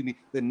game,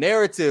 the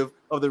narrative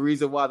of the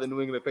reason why the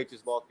New England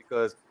Patriots lost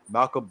because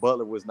Malcolm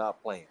Butler was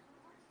not playing.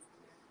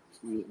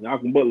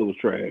 Malcolm Butler was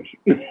trash.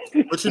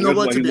 But you know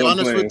what? To be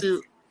honest with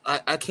you,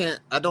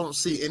 I don't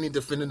see any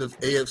definitive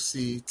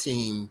AFC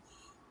team.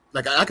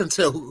 Like I can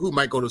tell who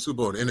might go to the Super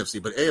Bowl in the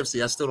NFC, but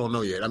AFC I still don't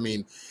know yet. I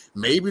mean,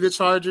 maybe the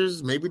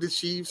Chargers, maybe the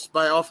Chiefs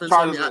by offense.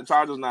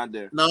 Chargers not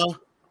there. No.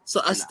 So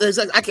I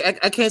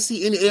can't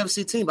see any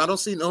AFC team. I don't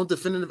see no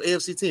definitive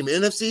AFC team.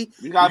 NFC,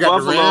 you got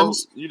Buffalo, the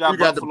Rams, you got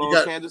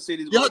Buffalo, Kansas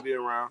City's going to be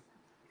around.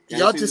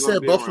 Y'all just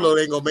said Buffalo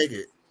ain't going to make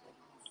it.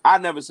 I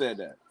never said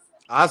that.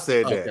 I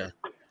said that.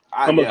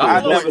 I'm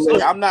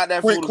not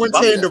that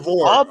foolish.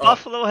 All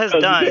Buffalo has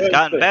done is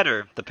gotten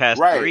better the past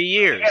 3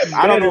 years.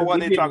 I don't know what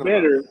they're talking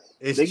about.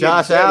 It's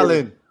Josh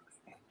Allen.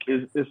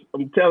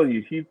 I'm telling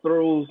you, he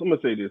throws. I'm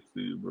gonna say this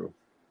to you, bro.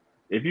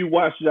 If you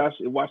watch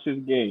his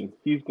game,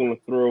 he's gonna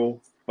throw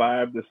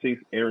 5 to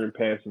 6 errant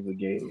passes a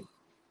game.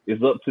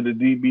 It's up to the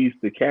DBs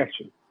to catch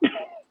him.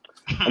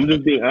 I'm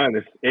just being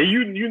honest, and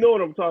you know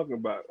what I'm talking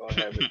about.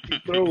 He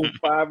throws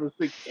 5 or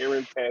 6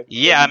 errant passes.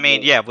 Yeah, I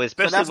mean, but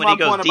especially when he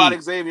goes deep. That's my point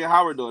about Xavier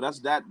Howard, though. That's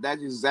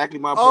exactly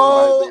my point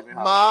about Xavier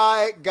Howard.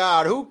 My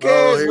God, who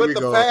cares what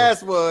the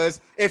pass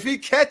was? If he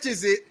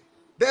catches it,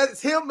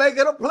 that's him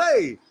making a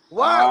play.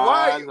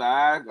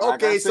 Why?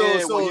 Okay,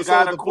 so you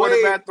got a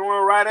quarterback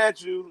throwing right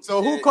at you.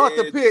 So who caught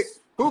the pick?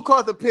 Who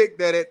caught the pick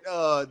that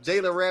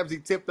Jalen Ramsey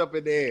tipped up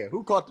in the air?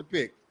 Who caught the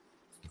pick?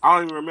 I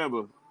don't even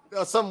remember.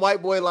 Some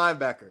white boy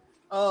linebacker.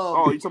 You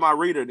talking about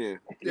Reader then?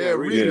 Yeah,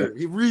 Reader.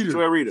 He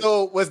Reader. Reader.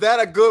 So was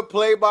that a good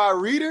play by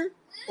Reader,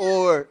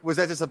 or was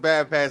that just a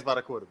bad pass by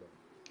the quarterback?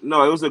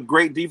 No, it was a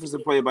great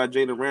defensive play by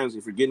Jalen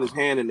Ramsey for getting his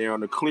hand in there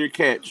on a clear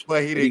catch.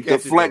 But he didn't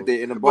catch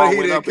deflected, and the ball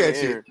went up in the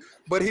air.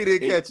 But he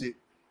didn't catch it.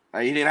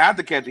 He didn't have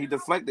to catch it. He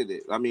deflected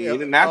it. I mean, he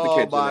didn't have to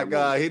catch it. Oh my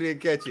God, he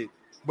didn't catch it.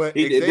 But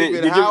did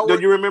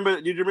you remember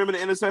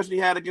the interception he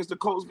had against the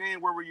Colts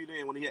game? Where were you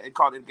then when he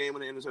caught the game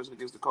in the interception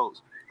against the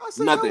Colts?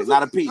 Nothing,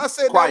 not a peep. I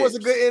said that was a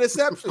good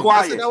interception.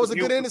 Quiet. I said that was a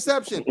good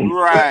interception.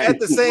 Right. At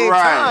the same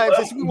time,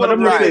 since we want to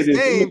play this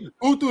game,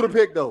 who threw the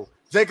pick though?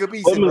 Jacob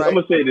Eason, right? I'm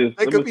gonna say this.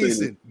 Jacob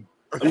Eason.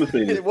 I'm gonna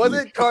say this. It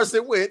wasn't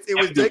Carson Wentz. It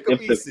was Jacob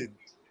Eason.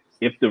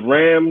 If the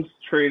Rams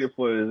traded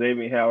for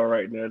Xavier Howard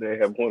right now, they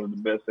have one of the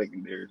best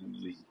secondaries in the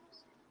league.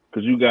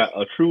 Because you got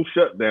a true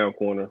shutdown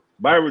corner.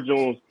 Byron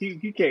Jones,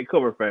 he can't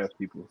cover fast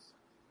people.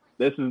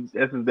 That's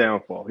his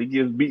downfall. He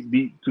gets beat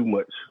deep too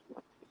much.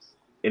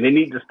 And they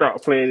need to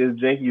start playing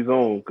this janky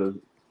zone because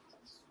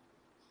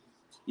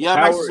Yeah, I'm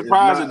actually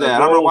surprised at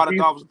that. I don't know why the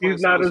Dolphins.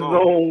 He's not a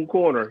zone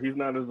corner. He's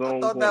not a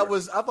zone.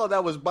 I thought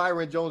that was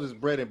Byron Jones's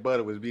bread and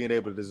butter, was being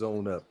able to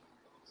zone up.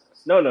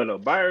 No.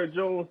 Byron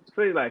Jones,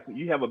 say like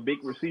you have a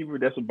big receiver.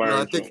 That's what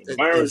Byron Jones.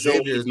 Byron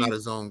Xavier is not a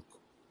zone.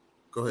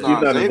 Go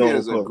ahead. No, Xavier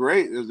is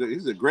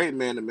he's a great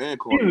man-to-man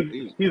corner.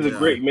 He's a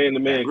great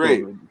man-to-man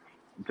corner.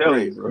 I'm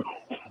telling you, bro.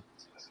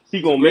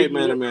 He gonna make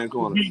man-to-man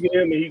corner. He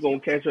and he gonna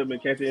catch up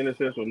and catch the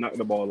interception or knock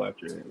the ball out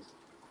your hands.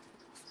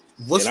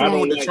 What's wrong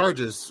with the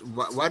Chargers?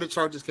 Why the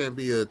Chargers can't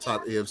be a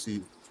top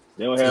AFC?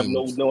 They don't have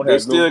no. They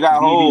still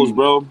got holes,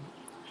 bro.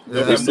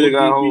 They still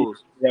got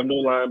holes. They have no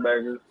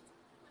linebackers.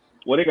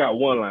 Well, they got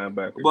one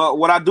linebacker. But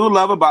what I do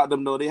love about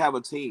them, though, they have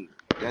a team.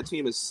 That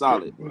team is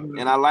solid,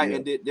 and I like.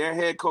 And their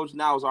head coach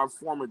now is our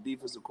former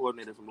defensive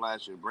coordinator from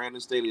last year. Brandon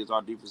Staley is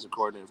our defensive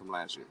coordinator from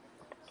last year,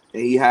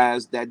 and he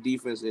has that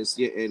defense.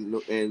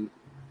 And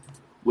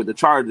with the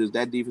Chargers,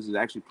 that defense is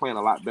actually playing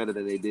a lot better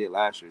than they did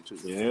last year too.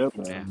 Yeah.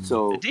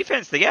 So the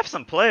defense, they have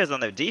some players on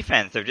their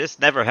defense. They're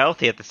just never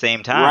healthy at the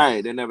same time.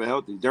 Right, they're never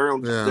healthy.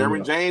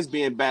 Derwin James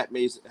being back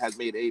has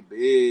made a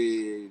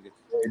big.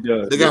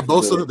 They got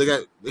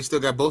Bosa. They still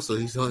got Bosa.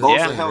 He's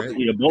Bosa healthy. Right?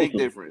 Yeah, big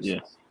difference.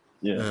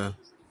 Yeah.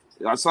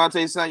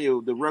 Asante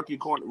Samuel, the rookie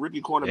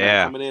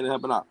cornerback coming in and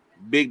helping out.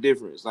 Big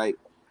difference. Like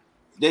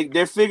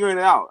they're figuring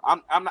it out.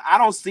 I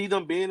don't see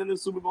them being in the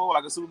Super Bowl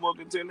like a Super Bowl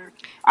contender.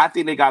 I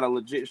think they got a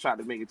legit shot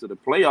to make it to the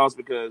playoffs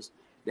because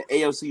the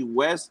AFC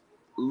West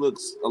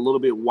looks a little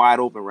bit wide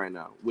open right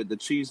now with the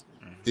Chiefs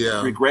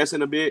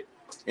regressing a bit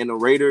and the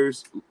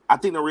Raiders. I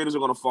think the Raiders are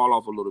going to fall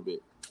off a little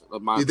bit.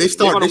 They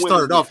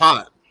started off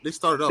hot. They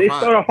started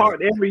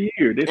hard every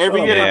year.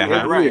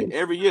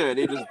 Every year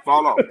they just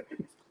fall off.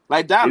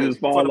 Like Dallas,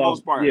 for the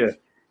most part. Yeah.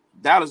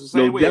 Dallas the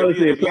same way. Dallas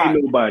ain't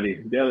playing nobody.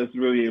 Dallas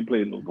really ain't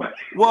playing nobody.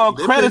 Well,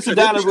 credit to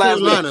Dallas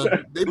last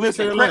week.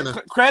 Listen,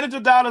 credit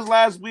to Dallas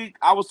last week.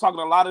 I was talking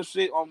a lot of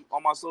shit on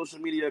my social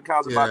media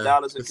accounts about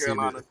Dallas and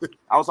Carolina.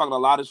 I was talking a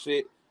lot of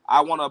shit.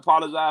 I want to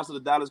apologize to the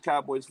Dallas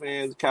Cowboys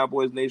fans,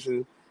 Cowboys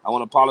Nation. I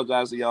want to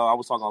apologize to y'all. I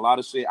was talking a lot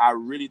of shit. I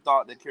really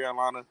thought that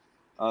Carolina's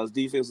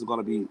defense is going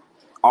to be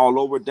all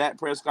over Dak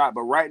Prescott.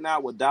 But right now,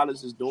 what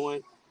Dallas is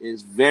doing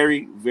is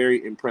very,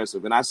 very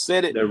impressive. And I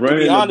said it, to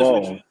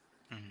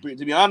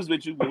be honest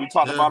with you, when we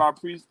talked about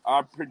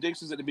our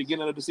predictions at the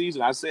beginning of the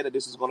season, I said that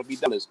this is going to be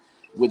Dallas.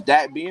 With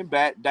Dak being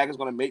back, Dak is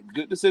going to make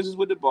good decisions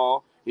with the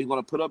ball. He's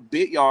going to put up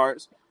big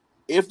yards.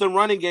 If the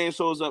running game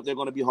shows up, they're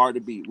going to be hard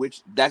to beat,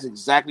 which that's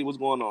exactly what's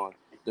going on.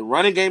 The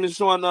running game is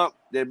showing up.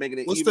 They're making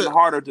it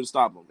harder to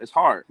stop them. It's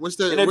hard. What's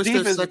their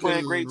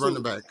second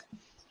running back?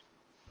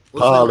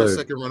 Pollard. What's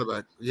their second running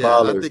back? Yeah,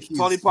 Pollard. I think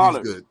Tony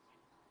Pollard. He's good.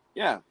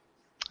 Yeah.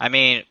 I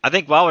mean, I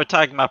think while we're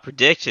talking about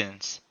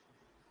predictions,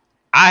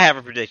 I have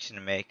a prediction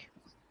to make.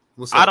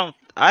 What's up?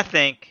 I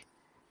think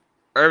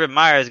Urban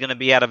Meyer is going to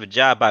be out of a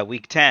job by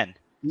week 10.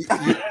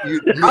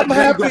 I'm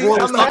happy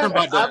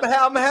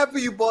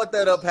you brought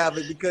that up,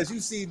 Havoc, because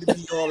you seem to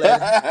be on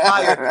that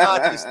higher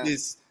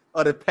consciousness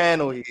of the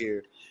panel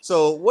here.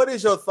 So, what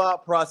is your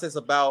thought process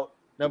about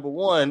number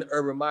one,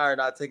 Urban Meyer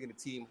not taking the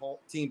team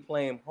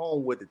playing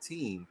home with the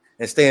team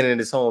and staying in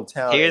his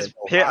hometown?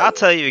 I'll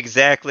tell you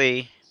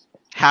exactly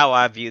how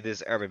I view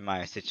this Urban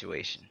Meyer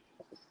situation.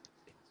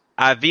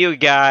 I view a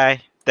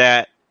guy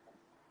that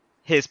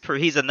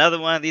he's another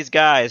one of these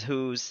guys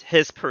whose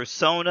his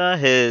persona,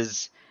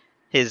 his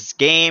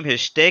game, his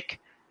shtick,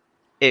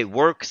 it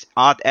works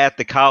at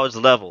the college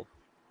level.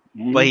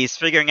 Mm-hmm. But he's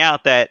figuring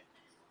out that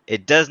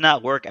it does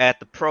not work at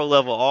the pro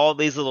level. All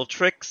these little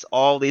tricks,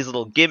 all these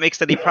little gimmicks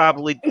that he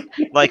probably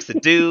likes to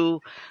do,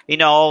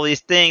 all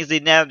these things.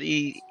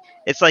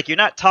 It's like you're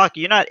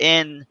not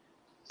in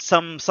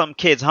some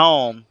kid's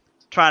home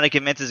trying to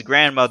convince his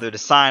grandmother to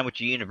sign with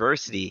your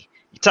university.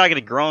 You're talking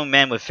to grown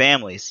men with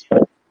families.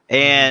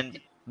 And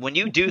when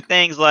you do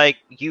things like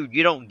you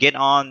don't get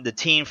on the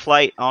team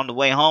flight on the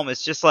way home,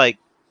 it's just like,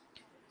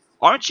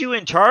 aren't you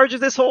in charge of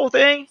this whole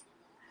thing?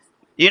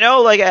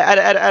 Like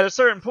at a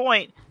certain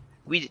point,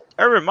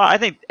 Urban Meyer, I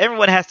think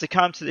everyone has to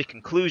come to the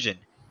conclusion,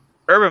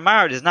 Urban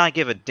Meyer does not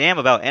give a damn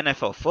about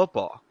NFL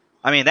football.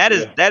 I mean, that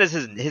is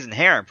his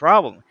inherent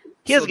problem.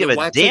 He doesn't give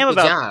a damn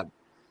about job.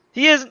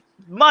 He has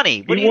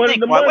money. What do you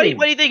think? What do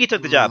you think he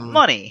took the job?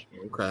 Money.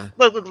 Okay.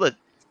 Look.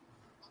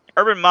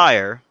 Urban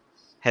Meyer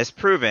has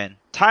proven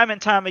time and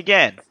time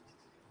again,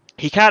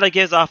 he kind of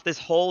gives off this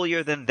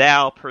holier than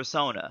thou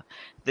persona.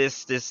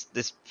 This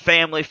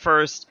family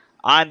first,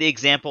 I'm the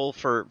example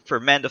for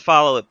men to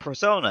follow it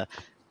persona.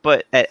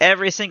 But at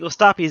every single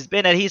stop he's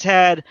been at, he's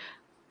had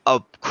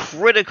a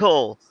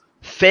critical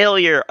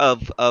failure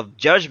of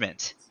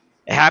judgment.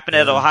 It happened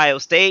at Ohio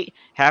State,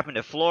 happened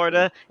at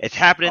Florida, it's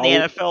happened in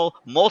the NFL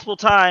multiple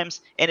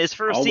times in his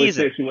first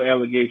season.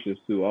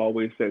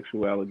 Always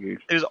sexual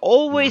allegations. There's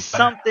always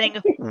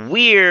something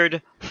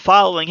weird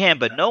following him,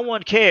 but no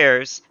one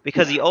cares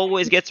because he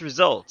always gets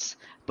results.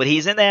 But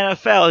he's in the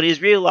NFL and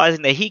he's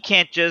realizing that he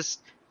can't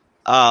just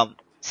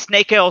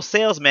snake oil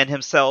salesman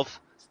himself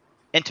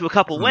into a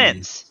couple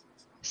wins.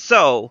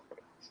 So,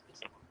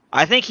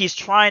 I think he's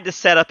trying to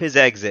set up his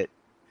exit,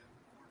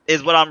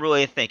 is what I'm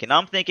really thinking.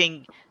 I'm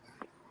thinking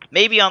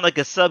maybe on like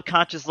a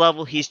subconscious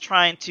level, he's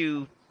trying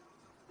to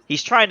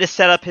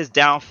set up his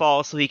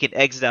downfall so he can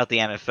exit out the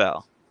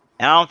NFL.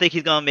 And I don't think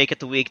he's going to make it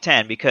to Week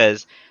 10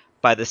 because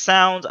by the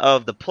sound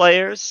of the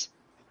players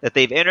that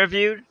they've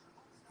interviewed,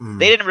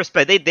 they didn't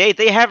respect.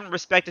 They haven't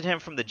respected him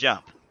from the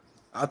jump.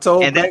 I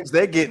told Banks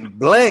they're getting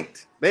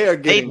blanked. They are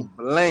getting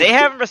blanked. They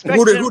haven't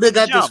respected him. Who they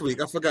got from the this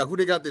week? I forgot who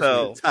they got this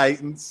week.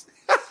 Titans.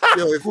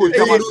 Yo, if Who, they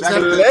lose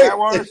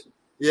Jaguars?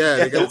 yeah,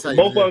 they got the Titans.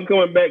 Both of them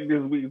coming back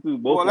this week too.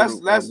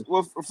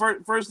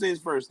 First things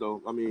first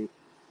though. I mean,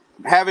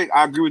 Havoc,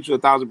 I agree with you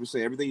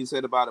 1,000%. Everything you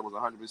said about it was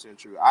 100%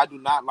 true. I do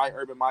not like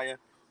Urban Meyer.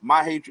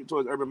 My hatred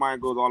towards Urban Meyer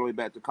goes all the way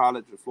back to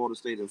college at Florida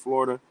State and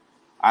Florida.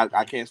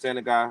 I can't stand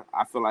the guy.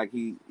 I feel like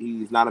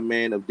he's not a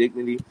man of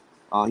dignity.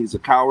 He's a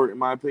coward in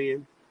my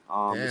opinion.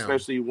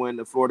 Especially when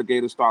the Florida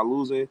Gators start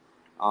losing.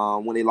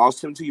 When they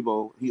lost Tim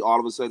Tebow, he all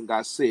of a sudden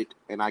got sick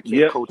and I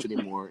can't coach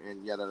anymore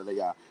and yada yada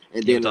yada.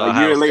 And then a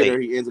year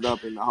later, he ended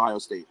up in Ohio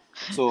State.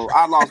 So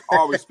I lost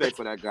all respect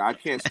for that guy. I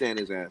can't stand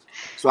his ass.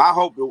 So I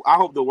hope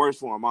the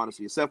worst for him,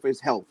 honestly, except for his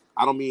health.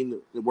 I don't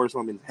mean the worst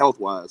for him in health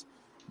wise,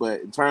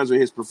 but in terms of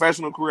his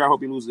professional career, I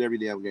hope he loses every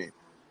damn game.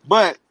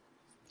 But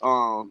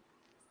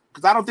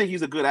because I don't think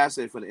he's a good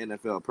asset for the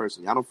NFL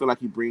personally. I don't feel like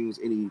he brings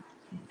any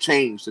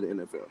change to the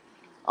NFL.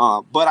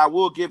 But I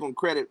will give him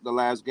credit the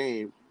last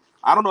game.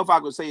 I don't know if I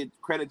could say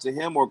credit to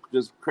him or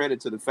just credit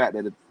to the fact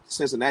that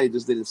Cincinnati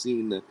just didn't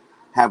seem to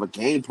have a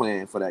game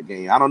plan for that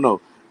game. I don't know.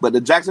 But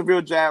the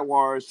Jacksonville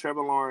Jaguars,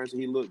 Trevor Lawrence,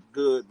 he looked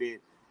good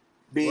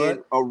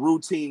being a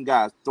routine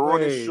guy.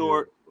 Throwing it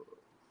short.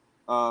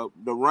 The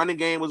running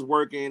game was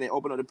working. They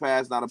opened up the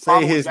pass. Not a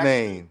problem.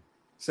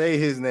 Say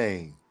his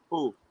name.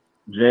 Who?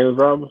 James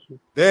Robinson.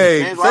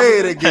 Say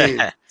it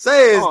again.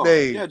 Say his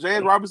name. Yeah,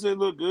 James Robinson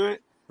looked good.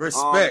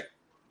 Respect.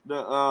 They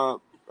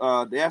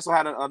also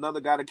had another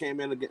guy that came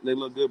in. They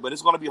look good, but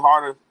it's going to be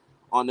harder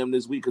on them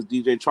this week because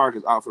DJ Chark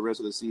is out for the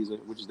rest of the season,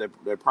 which is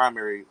their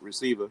primary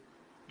receiver.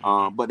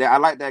 But I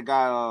like that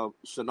guy,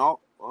 Chenault.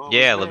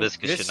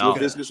 Laviska Shenault.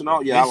 Laviska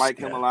Shenault. Yeah, I like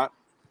him a lot.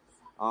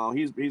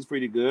 He's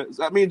pretty good.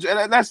 I mean,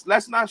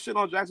 let's not shit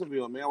on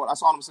Jacksonville, man.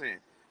 That's all I'm saying.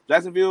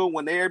 Jacksonville,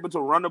 when they're able to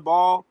run the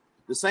ball,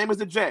 the same as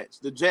the Jets.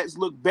 The Jets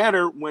look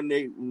better when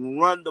they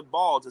run the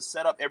ball to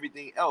set up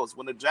everything else.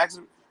 When the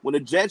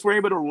Jets were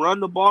able to run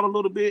the ball a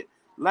little bit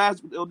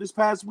this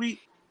past week,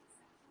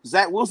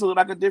 Zach Wilson looked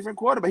like a different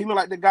quarterback. He looked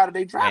like the guy that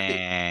they drafted.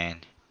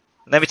 Man.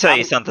 Let me tell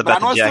you something about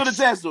the Jets. I know it's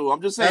still the Jets, though.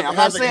 I'm just saying. I'm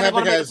not saying they're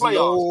going to make the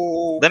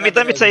playoffs. Let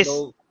me tell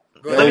you.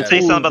 Let me tell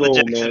you something about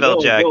the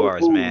Jacksonville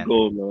Jaguars, man. I'm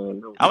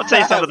gonna tell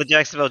you something about the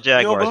Jacksonville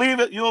Jaguars.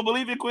 You don't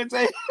believe it,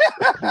 Quinte?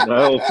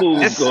 No,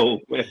 fools go,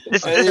 man.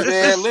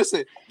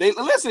 Listen.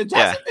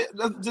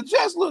 The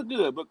Jets look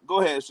good, but go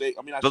ahead, Shake.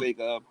 I mean, Shake.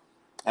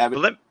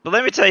 But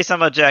let me tell you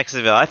something about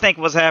Jacksonville. I think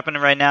what's happening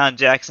right now in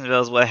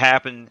Jacksonville is what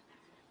happened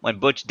when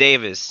Butch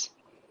Davis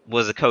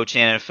was a coach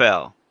in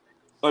NFL.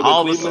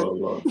 All of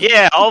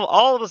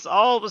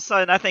a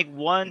sudden, I think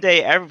one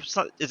day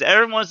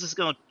everyone's just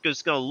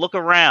gonna look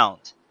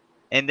around,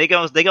 and they're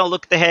gonna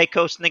look at the head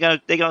coach and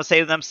they're gonna say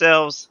to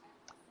themselves,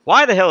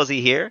 "Why the hell is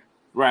he here?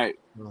 Right?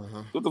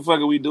 What the fuck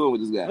are we doing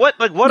with this guy?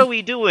 What are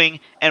we doing,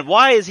 and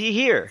why is he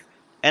here?"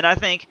 And I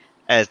think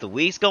as the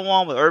weeks go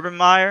on with Urban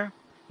Meyer,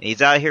 and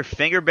he's out here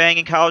finger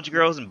banging college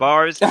girls in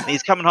bars, and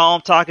he's coming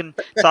home talking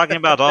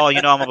about,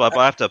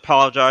 I have to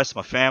apologize to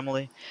my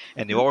family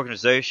and the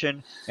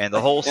organization and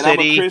the whole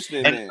city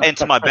and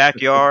to my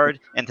backyard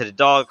and to the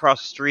dog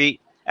across the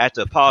street. I have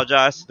to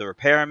apologize to the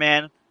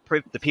repairman,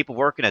 the people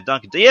working at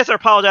Dunkin'. He has to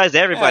apologize to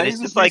everybody. He's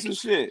it's a piece of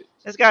shit.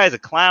 This guy is a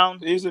clown.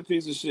 He's a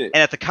piece of shit.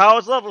 And at the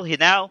college level, he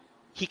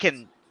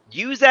can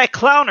use that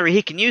clownery,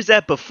 he can use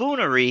that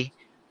buffoonery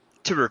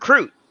to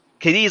recruit.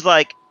 Because he's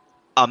like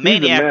a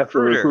maniac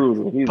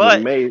recruiter. He's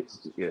but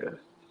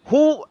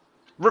who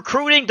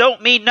recruiting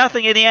don't mean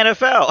nothing in the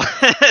NFL.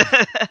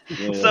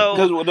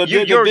 So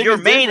your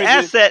main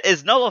asset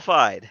is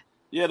nullified.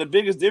 Yeah, the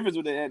biggest difference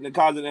with the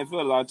college and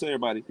NFL is I'll tell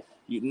everybody.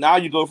 Now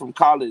you go from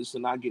college to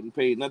not getting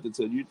paid nothing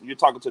to you're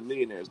talking to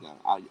millionaires now.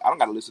 I don't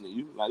got to listen to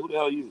you. Like, who the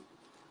hell are you?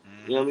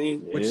 You know what I mean?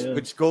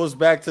 Which goes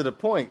back to the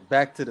point,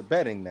 back to the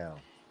betting now.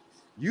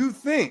 You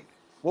think,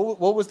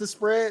 what was the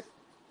spread,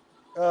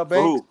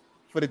 Banks?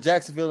 For the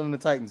Jacksonville and the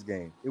Titans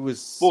game, it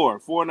was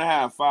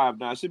 4.5, 5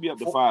 now. It should be up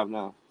to 5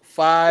 now.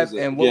 5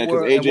 and what?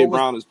 Because AJ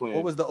Brown is playing.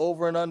 What was the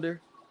over and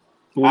under?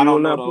 I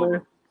don't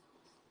know.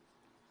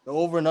 The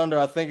over and under,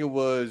 I think it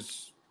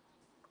was.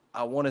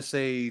 I want to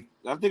say.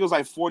 I think it was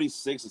like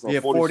 46 or something.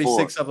 Yeah,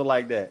 46, something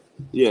like that.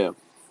 Yeah,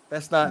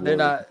 that's not. They're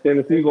not.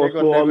 Tennessee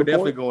they're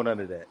definitely going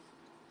under that.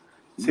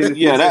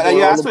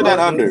 I said that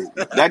under.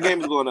 That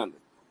game is going under.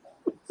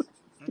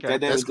 Okay.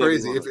 That's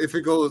crazy. If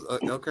it goes,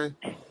 okay.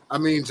 I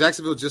mean,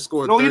 Jacksonville just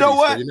scored. No, 30, you know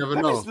what? So you never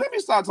know. Let me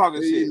start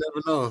talking shit. You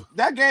never know.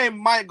 That game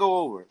might go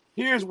over.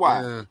 Here's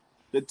why. Yeah.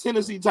 The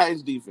Tennessee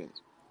Titans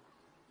defense.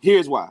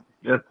 Here's why.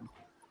 Yeah.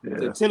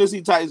 The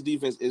Tennessee Titans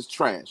defense is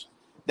trash.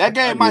 That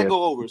game might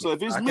go over. So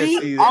if it's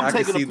me, I'm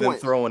taking the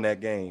point. Throwing that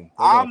game.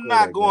 I'm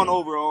not going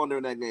over or under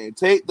in that game.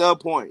 Take the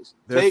points.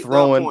 They're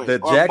throwing. The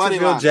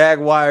Jacksonville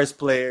Jaguars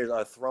players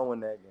are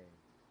throwing that game.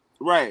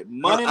 Right.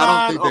 Money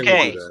I don't line. think they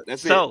Okay, would do that.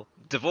 That's so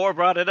DeVore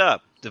brought it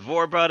up.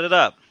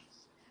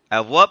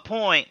 At what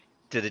point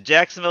did the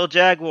Jacksonville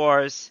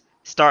Jaguars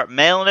start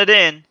mailing it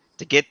in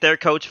to get their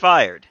coach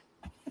fired?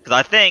 Because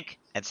I think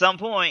at some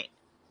point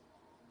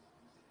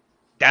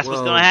that's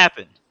what's going to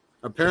happen.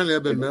 Apparently,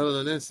 I've been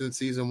mailing it in since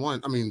season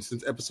 1. I mean,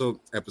 since episode.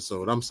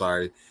 I'm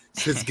sorry.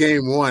 Since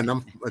game 1, a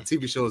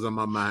TV show is on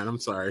my mind. I'm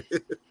sorry.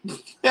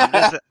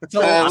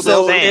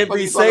 So saying. it'd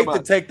be safe to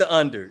take the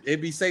under.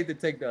 It'd be safe to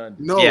take the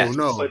under.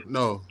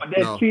 No. But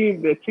that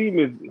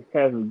team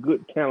has a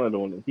good talent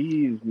on it.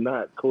 He's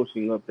not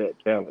coaching up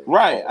that talent.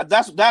 Right.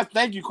 That's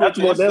thank you, Coach.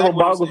 That's what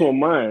boggles my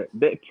mind.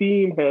 That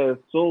team has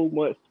so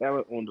much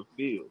talent on the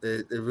field.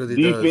 It really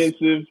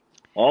defensive, does.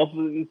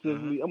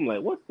 offensively. I'm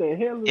like, what the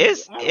hell?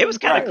 It was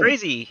kind of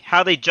crazy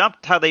how they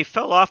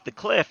fell off the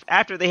cliff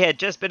after they had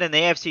just been in the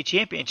AFC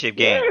Championship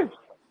game. Yeah.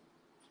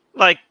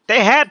 Like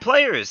they had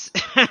players.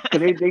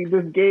 they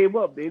just gave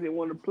up. They didn't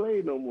want to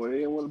play no more. They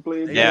didn't want to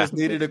play. They just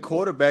needed a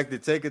quarterback to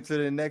take it to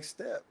the next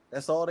step.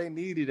 That's all they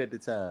needed at the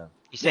time.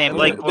 You saying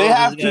Blake they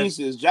have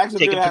pieces.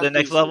 Jacksonville take it to the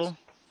next pieces. level?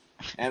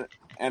 And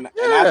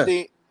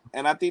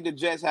Yeah. I think the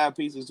Jets have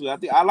pieces too.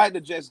 I like the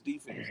Jets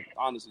defense,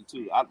 honestly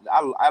too.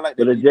 I like.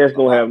 But the Jets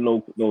don't have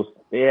no.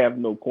 They have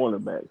no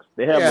cornerbacks.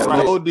 They have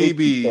no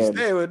DBs.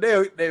 They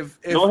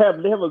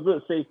have a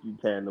good safety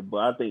tandem, but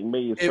I think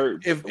May is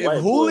hurt. If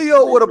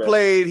Julio would have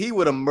played, he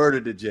would have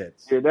murdered the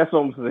Jets. Yeah, that's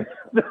what I'm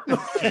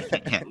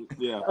saying.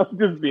 Yeah, I'm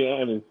just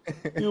being honest.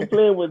 He was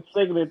playing with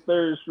second and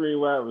third string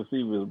wide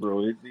receivers,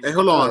 bro. Hey,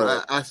 hold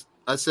on.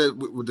 I said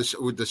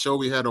with the show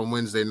we had on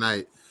Wednesday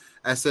night,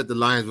 I said the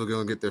Lions were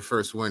going to get their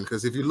first win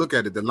because if you look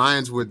at it, the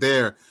Lions were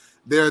there.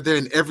 They're there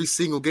in every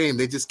single game.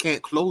 They just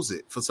can't close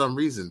it for some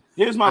reason.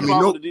 Here's my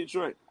problem with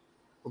Detroit.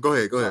 Go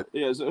ahead.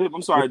 Yeah, so,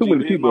 I'm sorry. Too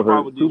many people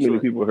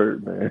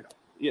hurt, man.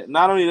 Yeah,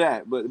 not only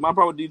that, but my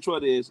problem with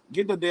Detroit is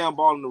get the damn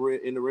ball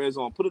in the red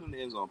zone. Put it in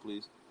the end zone,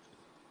 please.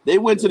 They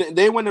went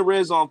the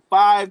red zone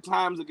 5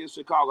 times against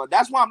Chicago.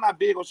 That's why I'm not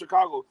big on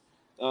Chicago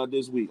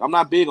this week. I'm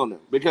not big on them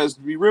because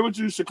to be real with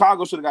you,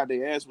 Chicago should have got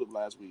their ass whipped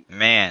last week.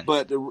 Man,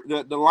 but the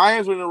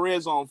Lions were in the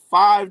red zone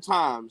 5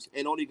 times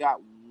and only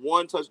got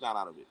 1 touchdown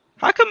out of it.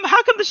 How come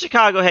the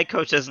Chicago head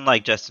coach doesn't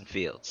like Justin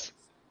Fields?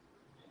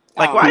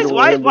 Like why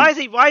is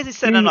he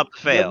setting him up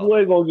to fail? That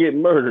boy gonna get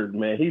murdered,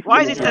 man.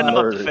 Why is he setting him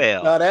up to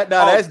fail?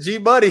 That's G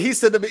Buddy. He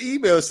sent him an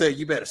email saying,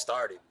 "You better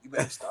start it. You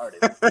better start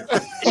it." I thought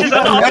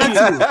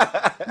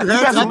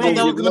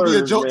that was going to be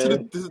a joke to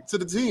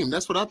the team.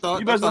 That's what I thought.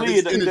 You best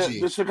believe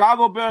the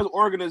Chicago Bears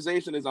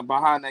organization is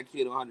behind that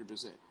kid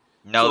 100%.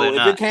 No, they're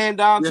not. If it came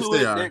down to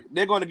it,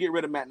 they're going to get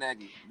rid of Matt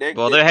Nagy.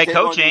 Their head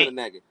coach ain't.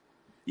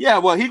 Yeah,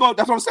 well,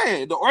 that's what I'm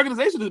saying. The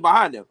organization is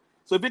behind them.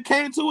 So if it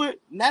came to it,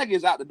 Nagy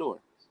is out the door.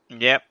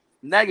 Yep.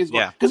 Nagy's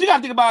going. Because you got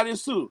to think about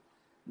this too.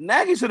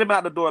 Nagy should have been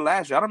out the door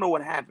last year. I don't know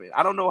what happened.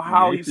 I don't know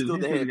how he's still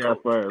the head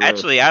coach.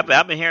 Actually, I've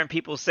been hearing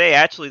people say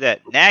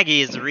that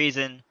Nagy is the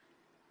reason.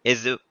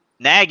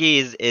 Nagy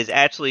is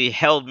actually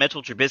held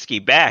Mitchell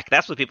Trubisky back.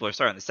 That's what people are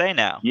starting to say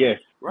now. Yes,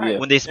 right.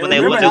 When they're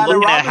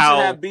looking at how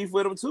have beef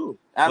with him too.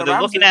 When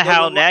they're looking at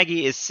how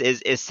Nagy is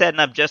setting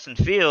up Justin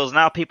Fields,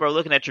 now people are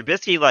looking at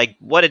Trubisky like,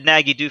 what did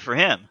Nagy do for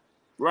him?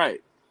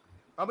 Right.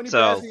 How many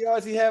passing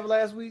yards he have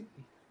last week?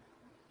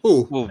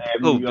 Who?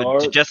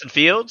 Justin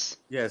Fields?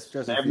 Yes,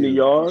 Justin 70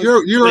 Fields.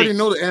 yards. You already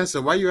know the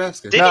answer. Why are you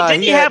asking?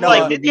 Didn't he have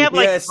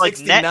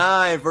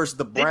 69 versus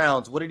the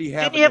Browns? What did he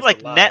have? Didn't he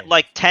have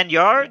net 10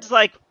 yards?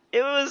 Like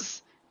it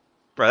was,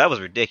 bro. That was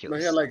ridiculous. No,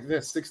 he had like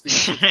this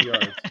 60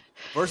 yards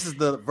versus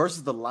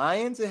the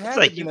Lions. It had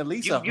like been at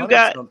least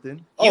 100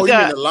 something. You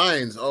mean the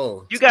Lions?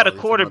 Oh, you got a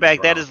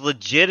quarterback that is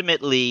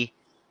legitimately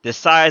the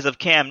size of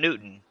Cam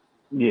Newton.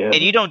 Yeah, and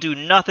you don't do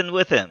nothing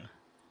with him.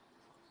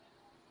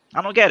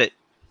 I don't get it.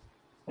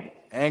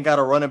 And got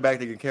a running back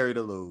that can carry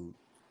the load.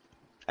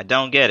 I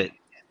don't get it.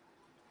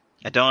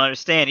 I don't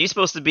understand. You're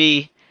supposed to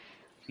be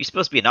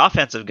an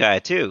offensive guy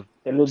too.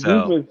 And the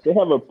defense, they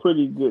have a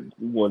pretty good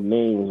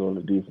names on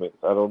the defense.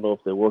 I don't know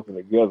if they're working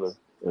together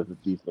as a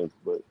defense,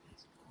 but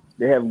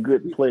they have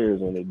good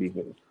players on their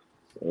defense.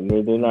 And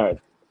they're not.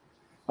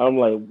 I'm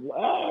like,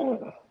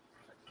 wow.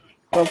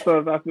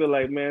 Sometimes I feel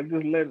like, man,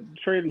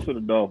 just trade them to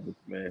the Dolphins,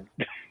 man.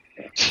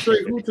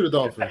 Straight who to the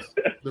Dolphins?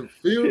 The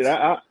Fields?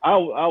 Yeah,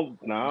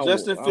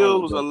 Justin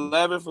Fields was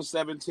 11 for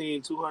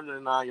 17,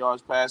 209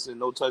 yards passing,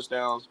 no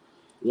touchdowns,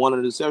 1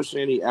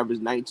 interception. He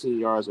averaged 19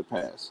 yards a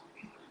pass.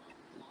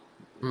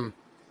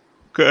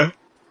 Okay.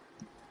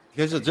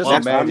 Just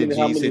imagine,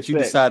 G, since you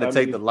decide to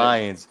take the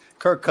Lions,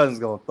 Kirk Cousins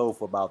going to throw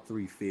for about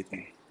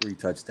 350, 3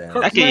 touchdowns.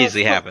 That can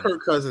easily happen.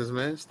 Kirk Cousins,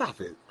 man.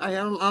 Stop it.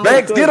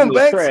 Banks, get him,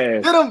 Banks.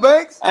 Get him,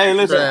 Banks. Hey,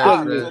 listen.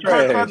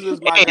 Kirk Cousins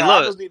is my guy.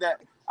 Look. I just need that.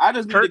 I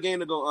just need the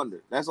game to go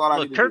under. That's all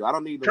I need to do. I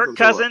don't need Kirk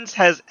Cousins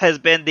has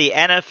been the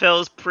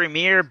NFL's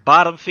premier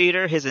bottom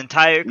feeder his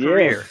entire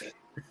career.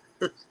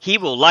 Yes. He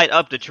will light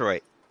up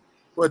Detroit.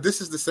 Well,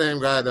 this is the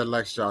same guy that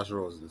likes Josh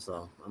Rosen,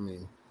 so I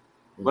mean.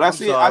 But I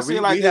see it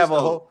like this.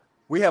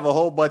 we have a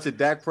whole bunch of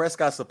Dak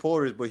Prescott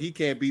supporters, but he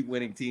can't beat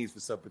winning teams for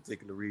some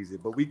particular reason.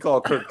 But we call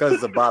Kirk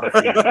Cousins a bottom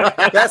feeder.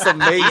 That's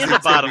amazing. He's a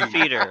bottom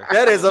feeder.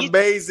 That is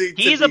amazing.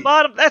 He's a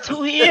bottom. That's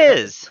who he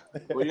is.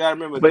 Well, you gotta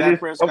remember, But Dak it's,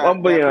 Prescott.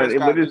 I'm being Dak honest,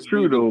 Prescott but it's just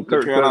true beat though. the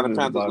Kirk Carolina Cousins is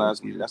Panthers bottom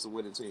last week. feeder. That's a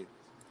winning team.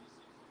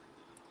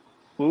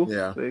 Who?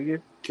 Yeah. Say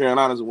again?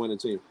 Carolina's a winning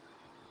team,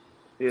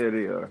 Yeah,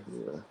 they are.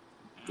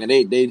 Yeah.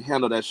 and they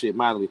handle that shit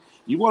mildly.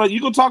 You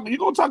gonna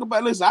talk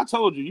about? Listen, I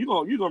told you,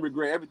 you're gonna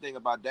regret everything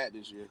about that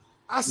this year.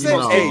 I You said,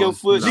 gonna take your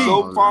foot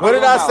so far. what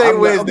did I say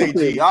Wednesday, I'm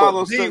G? Y'all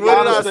gonna G, stick. what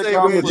did y'all I stick say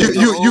y'all Wednesday? foot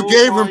You so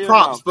gave far in him your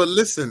props, mouth. but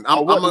listen, Oh,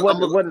 I'm Y'all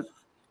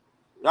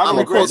gonna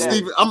regret quote that.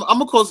 Stephen. I'm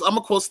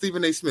gonna quote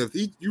Stephen A. Smith.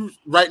 You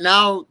right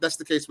now that's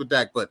the case with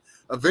Dak, but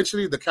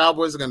eventually the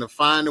Cowboys are gonna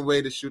find a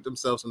way to shoot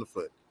themselves in the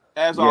foot.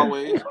 As Yeah.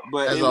 always,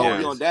 but As it won't always.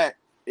 be on that.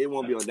 It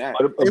won't be on that.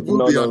 It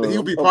will be on.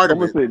 He'll be part of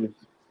I'm it. gonna say this.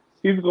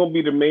 He's gonna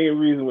be the main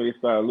reason when they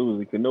start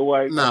losing. Cause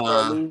nobody can start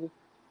Nah. losing.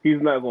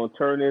 He's not gonna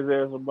turn his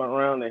ass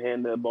around and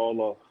hand that ball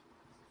off.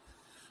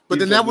 But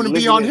He's then that gonna wouldn't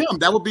be looking on at- him.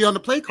 That would be on the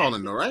play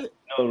calling, though, right?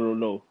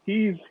 No.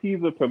 He's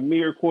a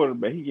premier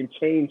quarterback. He can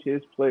change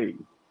his plays.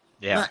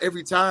 Yeah. Not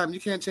every time. You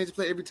can't change the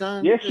play every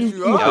time. Yes, Yes, you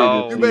you can. are.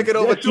 No. You're making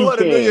over Yes, you $200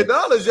 million.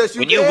 Yes, you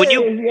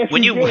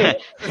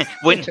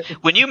When can.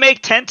 when you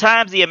make 10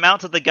 times the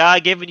amount of the guy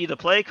giving you the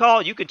play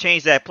call, you can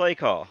change that play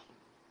call.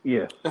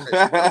 Yes.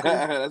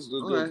 That's a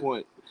good Alright.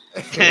 point.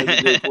 That's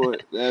a good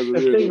point. That's a The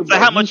real thing good So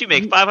point. how much you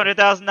make?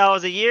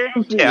 $500,000 a year?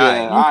 Yeah, Yeah.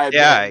 Yeah, all right,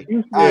 Yeah. man.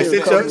 You All right,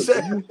 Sit so- your-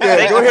 Thank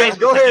go you ahead, for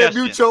go the ahead,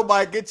 suggestion. mute your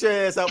mic. Get your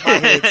ass out my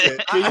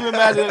headset. Can you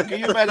imagine? Can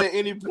you imagine at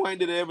any point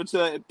did they ever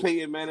tell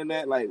Peyton Manning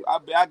that? Like,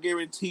 I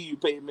guarantee you,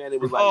 Peyton Manning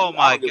was like, Oh, my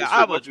I don't give a God, shit I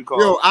what would- you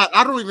call. Yo,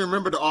 I don't even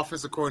remember the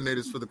offensive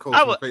coordinators for the Colts.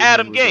 I when was Peyton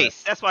Adam Manning was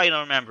Gase. That's why you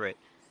don't remember it. there.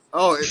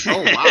 Oh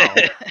wow.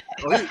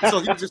 So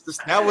he just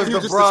That was he the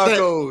just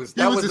Broncos.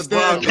 he That was was the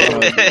the stand-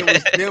 Broncos. It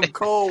was Jim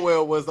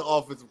Colwell was the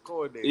offensive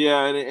coordinator.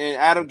 Yeah, and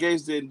Adam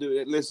Gase didn't do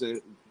it. Listen,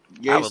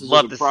 Gase I would is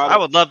love a to. product. I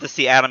would love to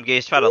see Adam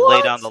Gase try to lay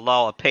What? down the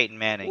law of Peyton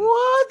Manning.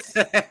 What?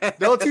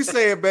 Don't you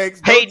say it,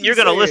 Banks. Don't Peyton, you you're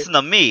gonna say it. listen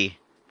to me.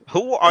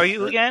 Who are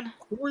you again?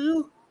 Who are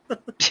you?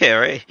 Yeah,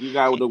 right. You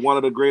got one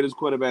of the greatest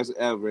quarterbacks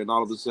ever, and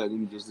all of a sudden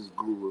you just this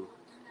guru.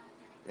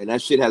 And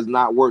that shit has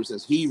not worked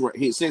since he's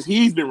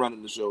been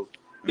running the show.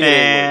 It ain't worked.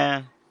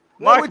 Man,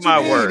 What mark you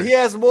my mean? word. He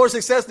has more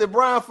success than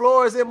Brian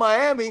Flores in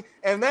Miami,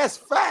 and that's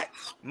fact.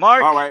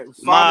 Mark All right,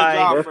 find my. a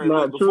job That's first.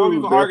 not Before we true.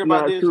 even argue That's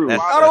about not this, true. find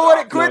That's- I a don't want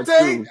it, job. Not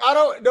Quinte. true. I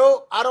don't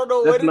know. I don't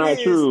know That's what it not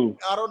is. true.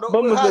 I don't know. But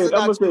I'm How's gonna it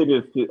not say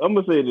true? this. I'm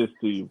gonna say this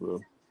to you, bro.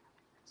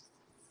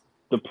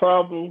 The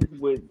problem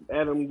with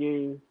Adam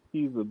Gase,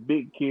 he's a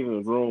big kid in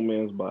a grown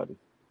man's body.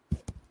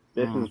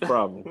 That's his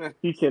problem.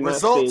 He cannot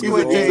Results, stay in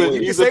Quinte. his own way. You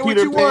can He's say a what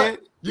Peter you want.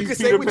 Pan. You He's can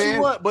say Peter what you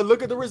Pan. want, but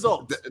look at the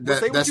results. Say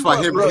what That's you why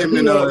want, him bro. and He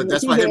had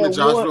Josh one-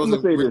 Rosen I'm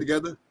gonna say went this.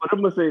 together. But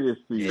I'm gonna say this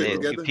to you. Yeah,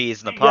 bro. two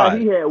peas in the Yeah, pod.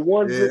 he had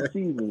one Yeah. good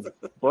season.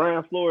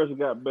 Brian Flores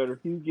got better.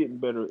 He's getting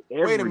better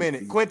every Wait a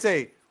minute, season.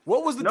 Quinte.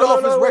 What was the No, no,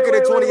 Dolphins' no, wait, record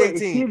in wait, wait, wait.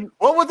 2018?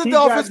 What was the He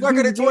Dolphins' got- record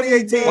in he's getting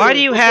 2018? better. Why do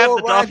you have the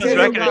Before Ryan Dolphins' Tannehill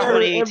record in got hurt?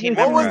 2018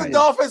 What was the memorized?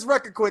 Dolphins'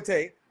 record,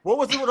 Quinte? What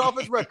was the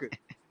Dolphins' record?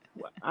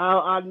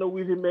 I know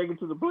we didn't make it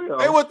to the playoffs.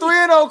 They were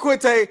 3-0,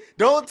 Quinte.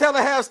 Don't tell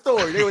a half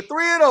story. They were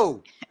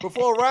 3-0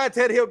 before Ryan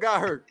Tannehill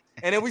got hurt.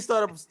 And then we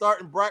starting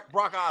Brock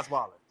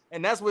Osweiler.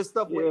 And that's when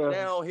stuff went Yeah.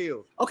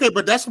 downhill. Okay,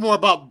 but that's more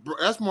about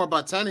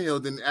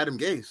Tannehill than Adam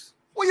Gase.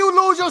 When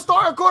you lose your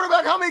starting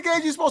quarterback, how many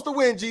games you supposed to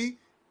win, G?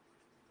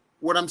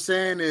 What I'm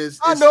saying is,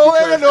 I it's know,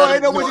 because I know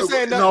Adam- what you're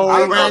saying. No, Jay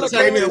Ryan Cutler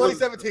came in Tannehill was-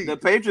 2017. The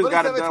Patriots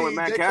got it done with 2017,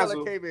 Matt Jay Cutler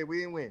Castle. came in. We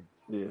didn't win.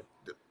 Yeah.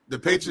 The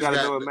Patriots gotta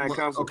got go with Matt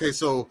Castle. okay.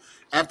 So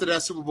after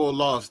that Super Bowl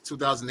loss,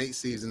 2008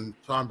 season,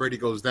 Tom Brady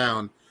goes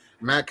down.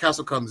 Matt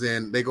Castle comes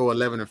in. They go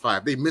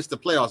 11-5. They missed the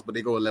playoffs, but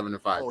they go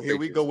 11-5. Oh, here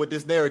we Patriots. go with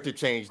this narrative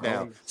change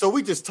now. So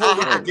we just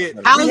totally How- forget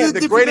how we is had it the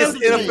different greatest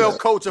narrative? NFL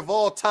coach of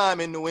all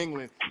time in New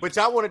England, but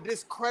y'all want to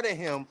discredit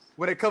him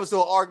when it comes to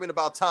an argument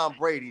about Tom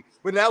Brady.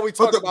 But now we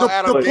talk But about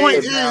Adam the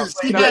point Gase now. is,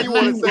 he Now got you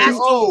want to say, Matt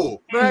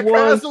oh, Matt He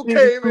won Castle 6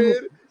 came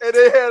in and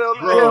they had a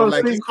Bro,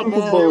 like, six come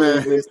Super on,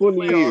 Bowls man. in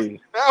 20 years.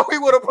 Now we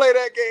want to play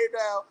that game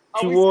now.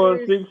 Are He we won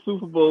serious? 6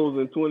 Super Bowls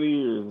in 20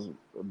 years.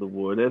 The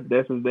boy,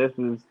 that's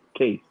his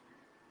case.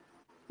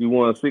 He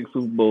won 6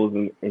 Super Bowls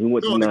and he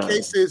went No, to the 9.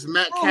 case is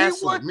Matt Bro, he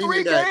Castle, won 3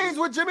 meaning that games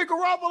with Jimmy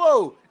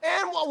Garoppolo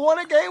and won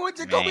a game with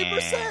Jacoby Man.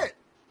 Brissett.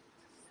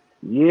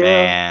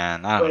 Yeah,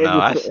 Man, I don't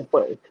know.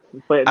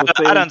 but at the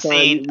I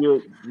same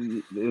done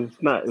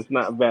time, it's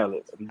not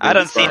valid. I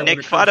done seen When Nick.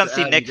 it comes I done to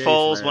seen Adam Nick Gase,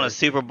 Foles man. win a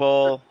Super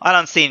Bowl. I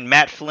done seen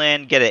Matt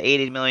Flynn get an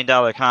 $80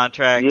 million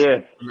contract. Yeah,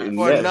 and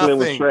For that play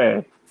was nothing.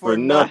 trash. For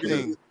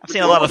nothing. I've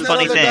seen a lot What of was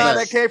funny that other guy that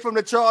things. came from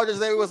the Chargers?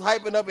 They was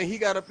hyping up, and he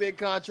got a big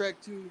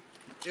contract too.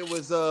 It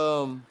was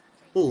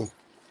who?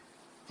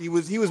 he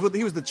was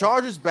the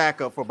Chargers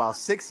backup for about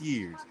 6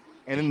 years,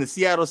 and then the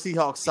Seattle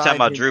Seahawks You signed talking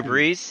about him Drew too.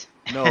 Brees?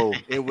 No,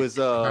 it was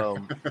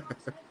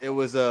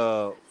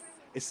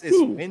it's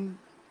Who? when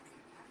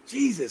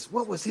Jesus,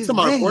 what was his Talking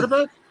about a name?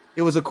 quarterback?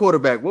 It was a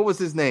quarterback. What was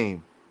his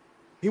name?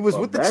 He was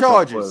with the Backup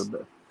Chargers,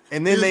 quarterback.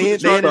 and then He they was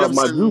with the ended up. Talking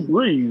about Drew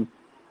Brees.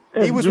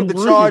 He was with the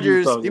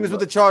Chargers. He was with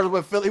the Chargers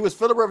when Phil. He was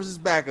Phillip Rivers'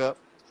 backup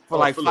for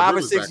like Phillip 5 or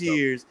Rivers 6 backup.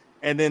 years,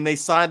 and then they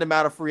signed him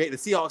out of free. The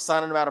Seahawks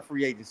signed him out of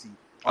free agency,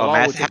 Oh, along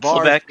Matt with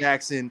Tavares Hasselbeck.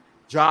 Jackson,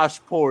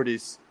 Josh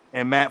Portis,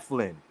 and Matt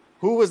Flynn.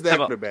 Who was that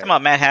Talking quarterback?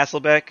 about Matt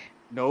Hasselbeck.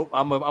 Nope.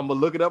 I'm gonna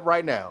look it up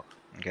right now.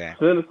 Okay.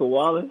 Seneca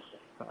Wallace.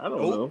 I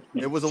don't know. Nope.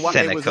 It was a white.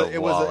 It was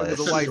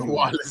a white dude.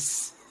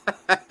 Wallace.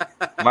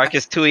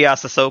 Marcus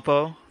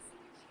Tuiasosopo.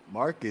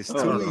 Marcus I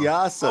don't know.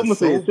 Tuiasa. I'm gonna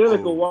say Seneca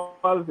Sopo.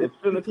 Wallace. If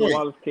Seneca Yeah.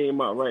 Wallace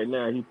came out right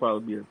now, he'd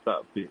probably be a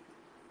top pick.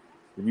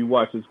 If you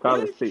watch his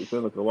college tape,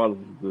 Seneca Wallace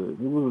was good.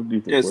 He was a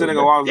decent. Yeah, Seneca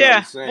quarterback. Wallace. Yeah.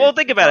 Insane. Well,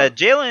 think about it.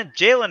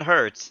 Jalen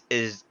Hurts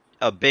is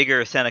a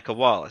bigger Seneca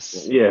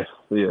Wallace. Yeah,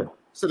 yeah.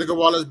 Seneca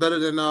Wallace better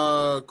than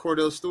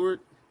Cordell Stewart.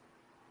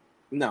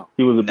 No,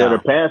 He was a better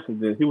No. passer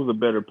than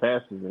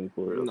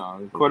Cordell.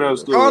 no. Cordell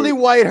Stewart. Charlie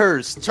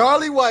Whitehurst.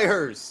 Charlie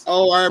Whitehurst.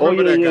 Oh, I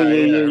remember yeah, that guy. yeah, I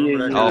yeah, remember yeah,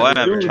 that yeah. Oh, guy. I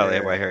remember Dude. Charlie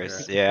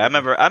Whitehurst. Yeah, I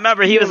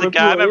remember he was a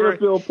guy. I remember.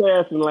 NFL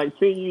pass in like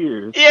 10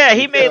 years. Yeah,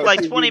 he made Yeah,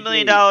 like he $20 did.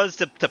 million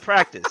to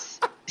practice.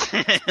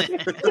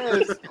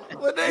 Yes.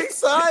 When they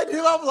signed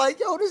him, I'm like,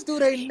 yo, this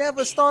dude ain't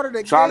never started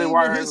a Charlie game in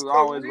Whitehurst his is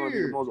always going to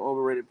be the career. most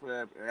overrated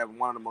player.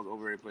 One of the most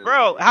overrated players.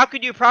 Bro, how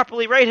could you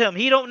properly rate him?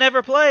 He don't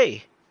never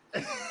play.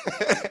 he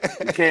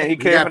came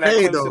got from that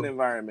paid, Clemson though.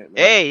 environment.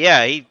 Man. Hey,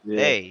 yeah,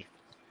 Yeah.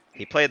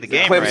 he played the He's a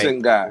game Clemson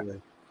right. guy.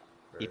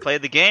 He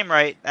played the game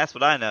right. That's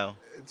what I know.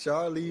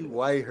 Charlie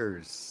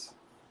Whitehurst.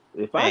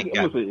 If I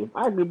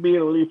could be in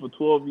the league for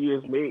 12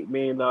 years, make $8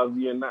 million a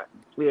year, and not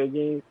play a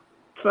game,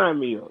 sign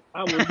me up.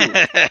 I would do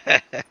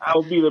it. I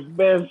would be the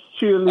best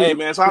cheerleader. Hey,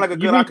 man, sound like a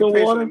good You need some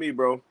occupation water? to me,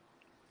 bro.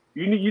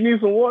 You need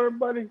some water,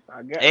 buddy?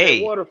 I got Hey.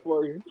 that water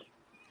for you.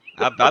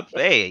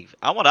 Hey,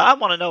 I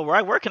want to know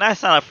where can I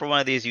sign up for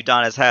one of these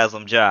Udonis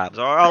Haslam jobs?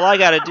 Or all I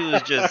got to do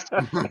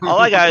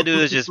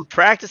is just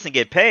practice and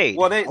get paid.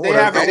 Well, they wanna-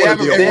 have I they have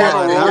wanna be a they have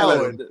Juan a role.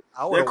 Howard.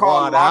 I would They're have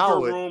called Juan locker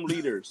Howard. room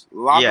leaders.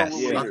 Locker Yes.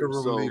 room Yeah. leaders. Locker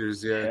room So,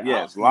 leaders, yeah.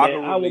 Yes, locker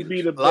Man, room I would be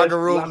leaders. the Locker best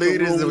room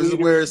leaders that was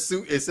leader. wear a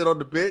suit and sit on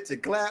the bench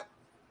and clap.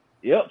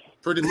 Yep.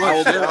 Pretty I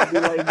much. would, Yeah. I'll be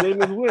like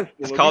Jameis Winston.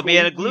 It's called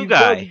being a glue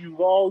guy. W's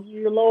all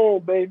year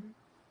long, baby.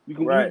 You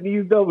can Right. eat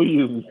these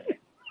W's.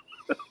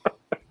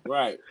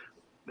 Right.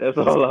 That's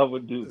all I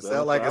would do.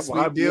 Sound like a I'll sweet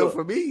hype you deal up.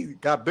 for me.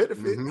 Got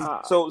benefits.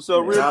 Mhm.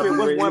 So Man, real I'll quick, be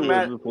what's ready one to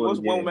match? lose before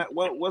the game.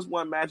 What's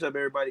one matchup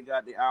everybody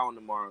got the eye on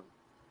tomorrow?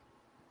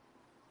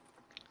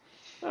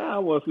 I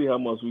want to see how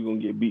much we're going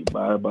to get beat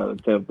by the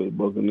Tampa Bay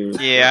Buccaneers.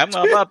 Yeah, I'm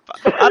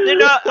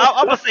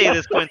gonna say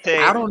this, Quinte.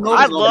 I don't know.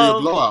 I If it's gonna be a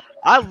love blowout.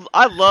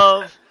 I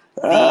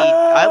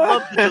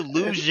love the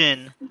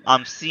delusion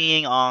I'm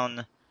seeing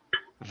on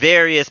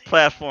various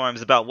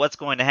platforms about what's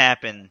going to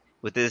happen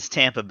with this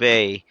Tampa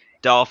Bay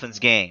Dolphins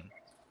game.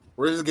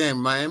 Where's the game?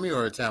 Miami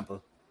or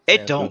Tampa?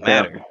 It don't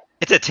matter.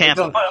 It's a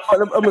Tampa.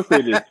 I'm going to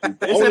say this.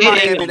 It's in It ain't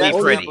Miami. gonna That's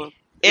be pretty. Tampa.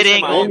 It It's in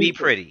ain't gonna Miami. be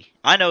pretty.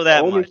 I know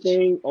that much.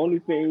 Only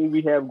thing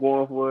we have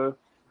going for us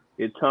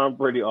is Tom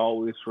Brady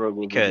always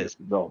struggles Because against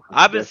the Dolphins.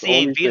 I've been That's the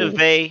seeing only Vita thing.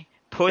 Vey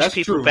push That's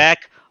people true.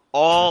 back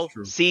all That's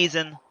true.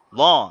 season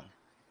long.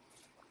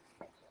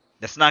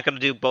 That's not going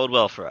to bode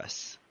well for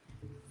us.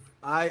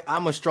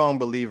 I'm a strong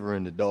believer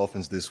in the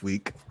Dolphins this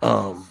week.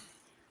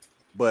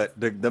 But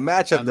the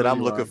matchup that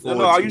I'm looking No, forward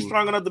no. Are to. you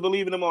strong enough to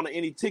believe in them on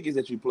any tickets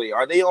that you play?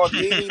 Are they on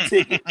any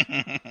ticket?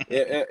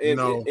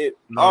 No.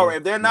 All right.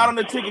 If they're not on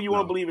the ticket, you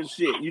won't believe in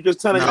shit. You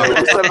just telling No. you.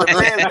 Just telling the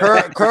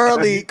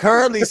fans.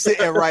 currently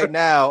sitting right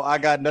now, I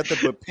got nothing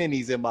but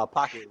pennies in my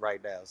pocket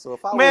right now. So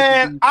if I was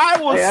Man, I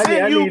will Hey,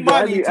 send you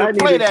money to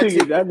play that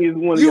ticket. I need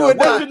one of You y'all would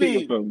buy not a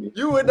ticket from me.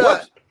 you would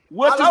not.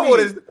 What all I you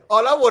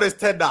want need? is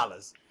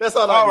 $10. That's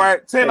all I All need.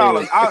 right,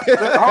 $10.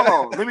 Hold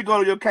on. Let me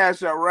go to your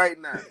cash out right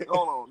now.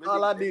 Hold on.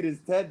 All I need is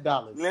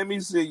 $10. Let me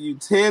send you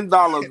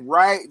 $10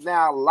 right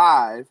now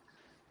live.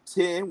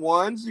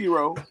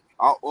 10-1-0.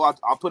 I'll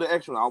put an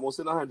extra. I almost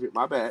said 100.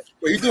 My bad.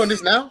 Wait, you doing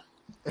this now?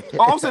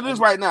 Oh, I'm saying this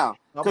right now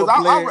because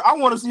I'ma play it. I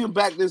want to see him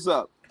back this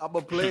up. I'm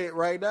gonna play it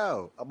right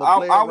now.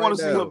 I want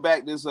to see him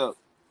back this up.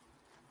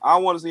 I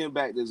want to see him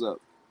back this up.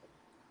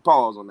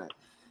 Pause on that.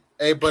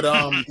 Hey, but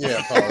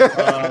yeah, Paul.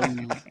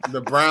 The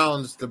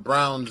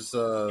Browns.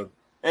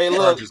 Hey, look,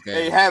 Chargers game.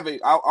 hey, Havoc.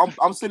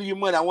 I'm sending you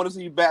money. I want to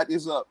see you back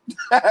this up.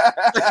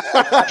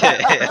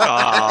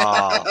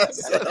 Aw,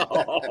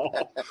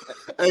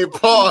 Hey,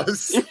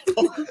 pause.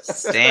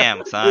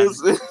 damn, son.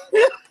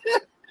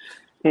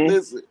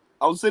 Listen,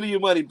 I'm sending you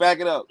money. Back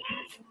it up.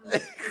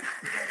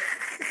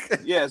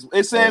 Yes,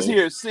 it says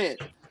here sent.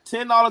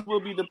 $10 will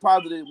be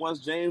deposited once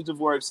James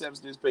DeVore accepts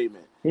this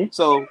payment.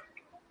 So,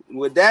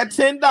 with that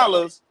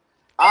 $10,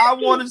 I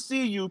want to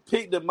see you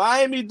pick the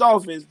Miami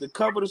Dolphins to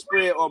cover the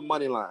spread on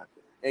money line,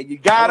 and you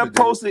gotta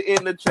post it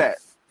in the chat.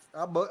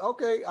 I'm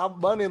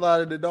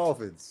moneylining the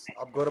Dolphins.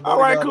 I'm going to All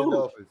right, moneyline cool. the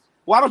Dolphins.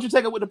 Why don't you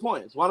take it with the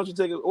points? Why don't you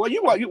take it?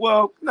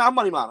 Well, I'm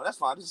money line. That's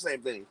fine. It's the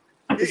same thing.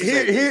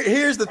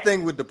 Here's the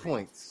thing with the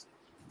points.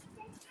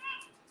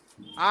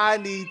 I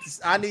need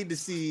to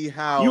see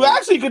how You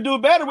actually could do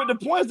better with the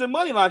points than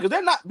money line because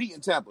they're not beating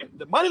Tampa.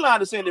 The money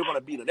line is saying they're going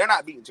to beat them. They're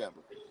not beating Tampa,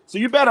 so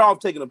you're better off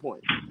taking a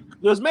point.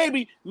 Because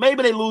maybe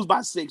they lose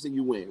by 6 and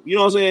you win. You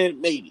know what I'm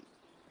saying? Maybe.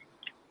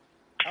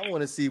 I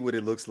want to see what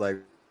it looks like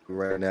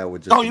right now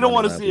with just. Oh, you don't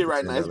want to see it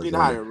right now. It's getting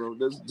higher, bro.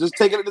 Just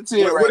take it at the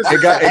 10 right now.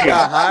 It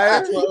got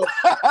higher.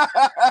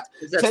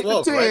 Take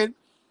 12, the 10. Right?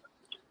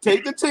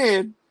 Take the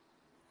 10.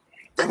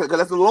 Because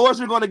that's the lowest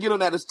you're going to get on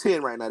that is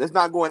 10 right now. It's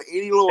not going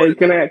any lower. Hey,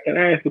 can I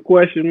ask a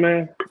question,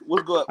 man?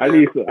 What's good? I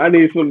need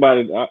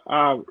somebody.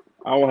 I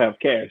won't have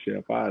cash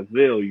if I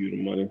Zelle you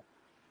the money.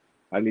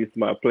 I need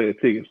somebody to play the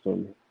tickets for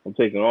me. I'm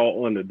taking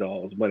all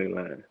underdogs money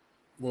line.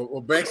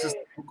 Well, Banks is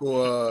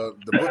the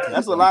bookie.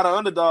 That's a lot of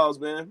underdogs,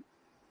 man.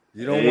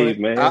 You don't want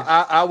to, man.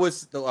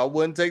 I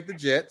wouldn't take the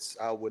Jets.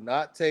 I would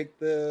not take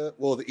the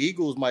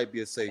Eagles might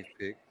be a safe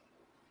pick.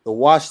 The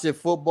Washington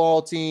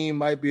football team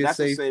might be a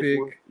safe pick.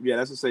 One. Yeah,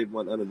 that's a safe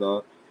one,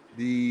 underdog.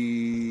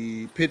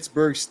 The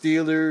Pittsburgh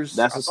Steelers.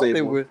 That's a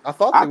safe one. I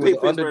thought they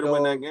were the underdog. To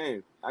win that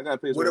game. I got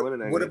Pittsburgh winning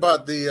that game. What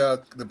about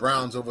the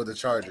Browns over the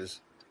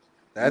Chargers?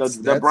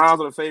 The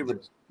Browns are the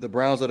favorites. The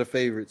Browns are the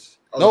favorites.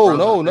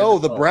 No.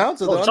 The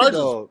Browns are the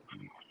underdog.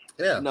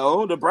 Yeah.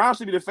 No, the Browns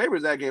should be the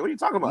favorites that game. What are you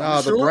talking about?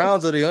 No, the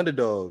Browns are the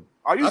underdog.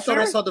 Are you sure? I thought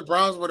I saw the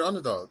Browns were the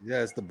underdog.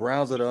 Yes, the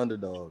Browns are the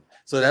underdog.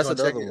 So that's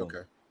another one.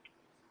 Okay.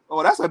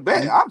 Oh, that's a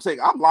bet.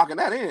 I'm locking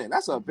that in.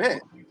 That's a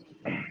bet.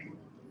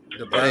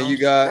 And you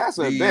got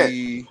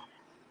the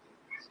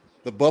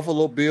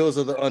Buffalo Bills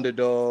are the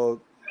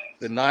underdog.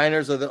 The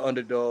Niners are the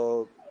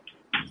underdog.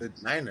 The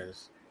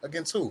Niners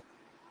against who?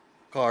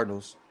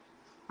 Cardinals.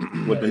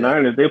 With the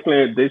Niners, they're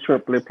playing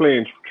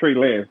Trey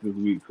Lance this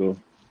week, so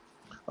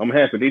I'm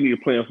happy. They need to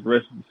play him for the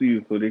rest of the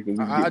season so they can.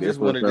 I just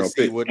wanted to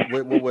see what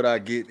would I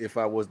get if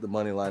I was the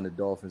money line of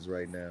Dolphins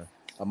right now.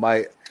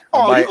 You're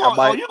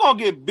gonna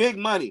get big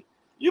money.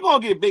 You're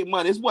gonna get big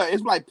money. It's what?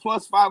 It's like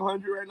plus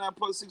 500 right now,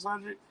 plus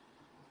 600.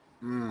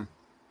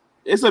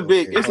 It's a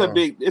big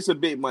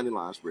money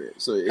line spread.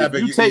 So if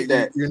you take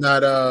that, you're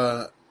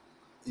not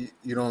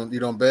you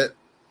don't bet.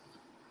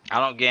 I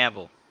don't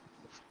gamble.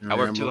 I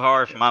work too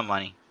hard for my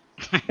money.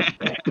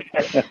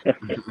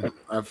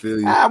 I feel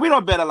you. We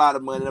don't bet a lot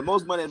of money. The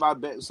most money I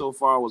bet so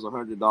far was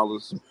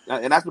 $100,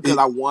 and that's because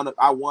I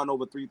won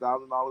over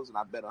 $3,000, and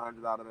I bet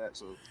 100 out of that.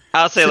 So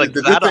I'll say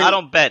I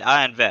don't bet.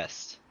 I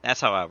invest.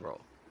 That's how I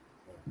roll.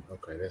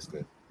 Okay, that's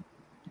good.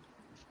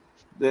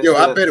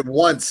 I bet it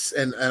once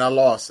and I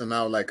lost, and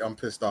now I'm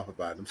pissed off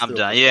about it. I'm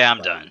done. Yeah,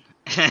 I'm done.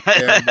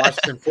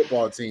 Washington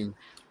football team.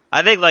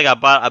 I think I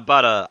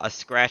bought a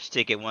scratch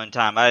ticket one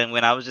time. I didn't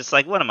win. I was just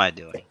like, what am I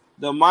doing?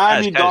 The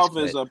Miami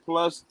Dolphins are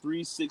plus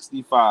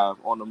 365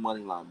 on the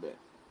money line bet.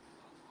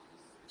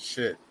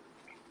 Shit,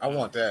 I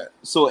want that.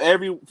 So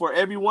for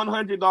every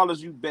 $100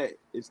 you bet,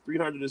 it's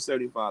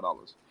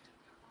 $375.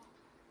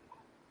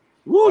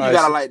 Woo, you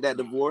gotta like that,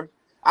 DeVore.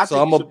 I'm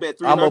gonna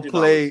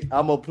play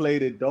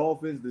the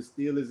Dolphins, the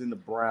Steelers, and the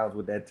Browns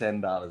with that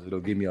 $10. It'll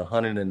give me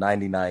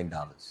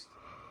 $199.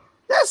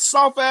 That's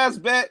soft ass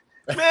bet.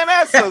 Man,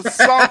 that's a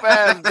soft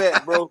ass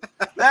bet, bro.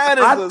 That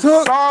is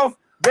soft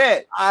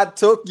bet. I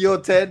took your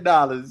 $10.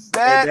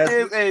 That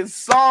is a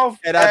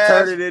soft and I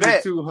turned it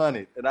into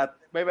 $200. And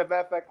matter of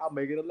fact, I'll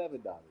make it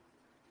 $11.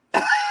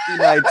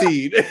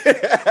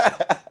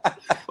 $2.19.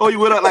 Oh, you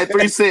went up like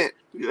 3 cents.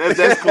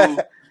 That's cool.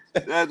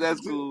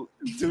 That's cool.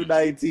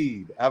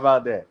 $2.19. How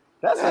about that?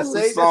 That's a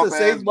safe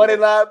money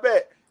line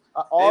bet.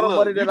 All the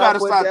money that I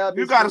put down.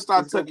 You gotta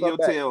start tucking your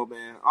tail,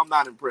 man. I'm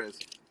not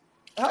impressed.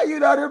 How you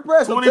not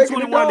impressed?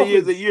 2021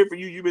 is a year for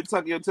you. You've been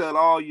tucking your tail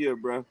all year,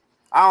 bro.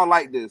 I don't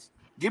like this.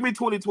 Give me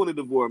 2020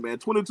 DeVore, man.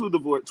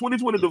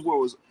 2020 DeVore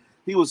was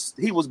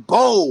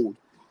bold.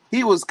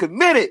 He was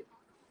committed.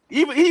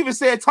 He even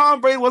said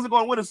Tom Brady wasn't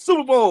going to win a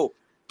Super Bowl.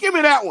 Give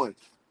me that one.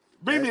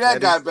 Bring me that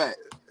guy back.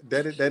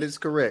 That is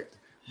correct.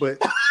 But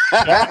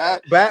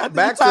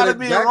back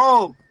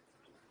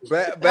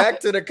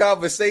to the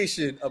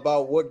conversation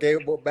about what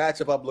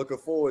matchup I'm looking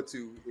forward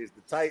to is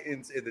the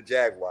Titans and the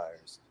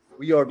Jaguars.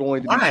 We are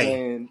going to be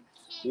playing.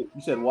 You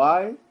said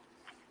why?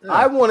 Yeah.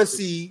 I want to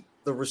see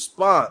the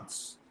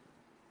response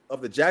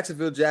of the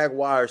Jacksonville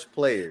Jaguars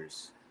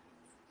players.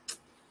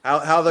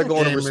 How they're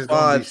going to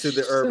respond to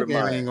the Urban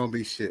Meyer. Ain't gonna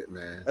be shit,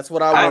 man. That's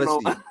what I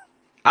want to see.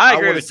 I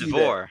agree with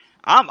DeVore.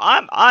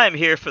 I'm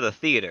here for the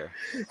theater.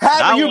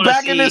 How are you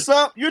backing this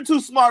up? You're too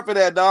smart for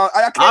that, dog.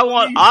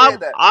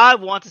 I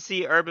want to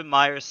see Urban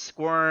Meyer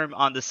squirm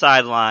on the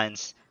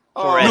sidelines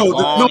for as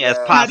long as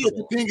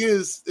possible. The thing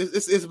is,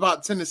 it's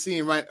about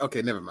Tennessee, right?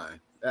 Okay, never mind.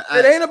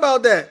 It ain't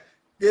about that.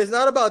 It's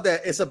not about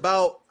that. It's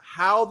about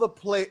how the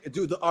players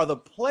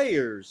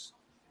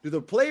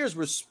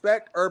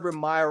respect Urban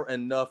Meyer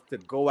enough to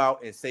go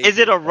out and say? Is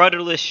it a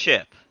rudderless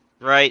ship?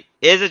 Right?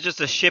 Is it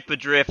just a ship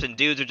adrift and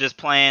dudes are just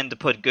playing to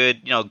put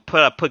good,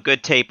 put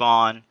good tape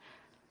on,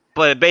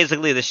 but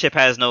basically the ship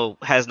has no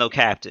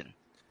captain.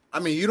 I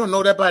mean, you don't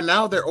know that by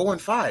now. They're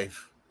 0-5.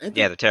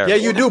 Yeah, they're terrible. Yeah,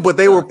 you do, but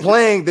they were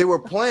playing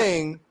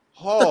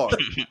hard.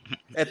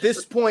 At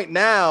this point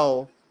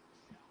now,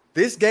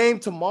 this game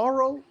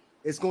tomorrow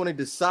is going to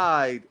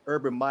decide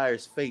Urban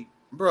Meyer's fate.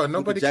 Bro,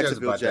 nobody cares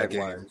about that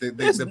game.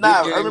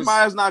 Urban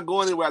Meyer's not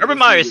going anywhere. Urban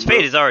Meyer's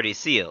fate is already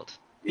sealed.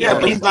 Yeah,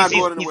 but he's not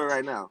going anywhere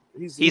right now.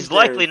 He's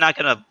likely not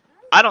going to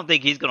 – I don't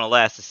think he's going to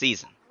last the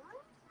season.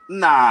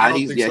 Nah, don't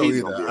he's think yeah, so he's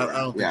either. gonna be. I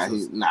don't think yeah, so.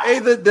 he's nah. Hey,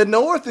 the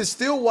North is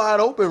still wide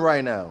open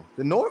right now.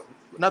 The North,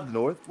 not the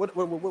North. What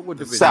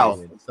division? South.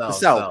 is it? The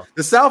South.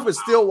 The South is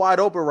still wide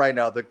open right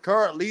now. The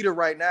current leader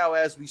right now,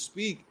 as we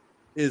speak,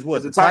 is what?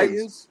 It's The the Titans.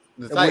 Titans.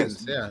 The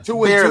Titans, yeah.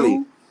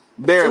 2-2.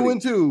 Barely.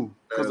 2-2.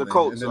 Because the Barely.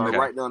 Colts And then are the-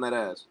 right down that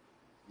ass.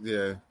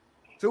 Yeah.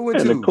 2-2.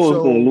 And the Colts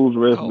So, gonna lose the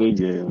rest of Oh, their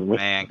games. Man.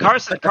 Man,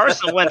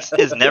 Carson Wentz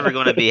is never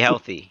going to be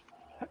healthy.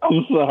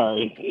 I'm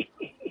sorry.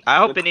 I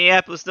hope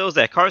Indianapolis knows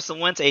that Carson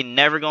Wentz ain't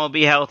never going to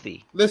be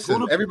healthy.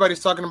 Listen, everybody's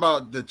talking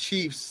about the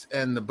Chiefs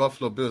and the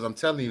Buffalo Bills. I'm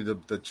telling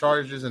you, the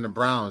Chargers and the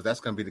Browns, that's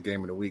going to be the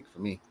game of the week for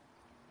me.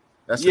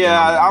 That's the game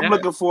of the I'm week.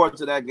 looking forward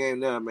to that game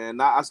there, man.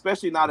 Not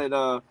especially now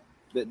that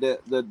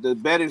the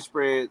betting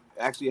spread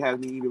actually has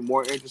me even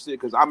more interested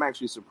because I'm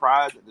actually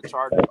surprised that the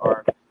Chargers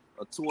are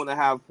a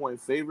 2.5 point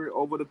favorite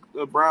over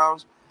the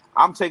Browns.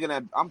 I'm taking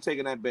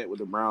that bet with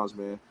the Browns,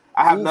 man.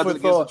 I have nothing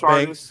against the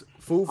Chargers. Banks.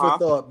 Food for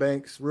thought,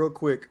 Banks. Real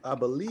quick, I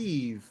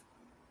believe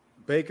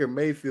Baker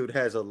Mayfield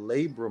has a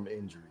labrum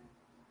injury.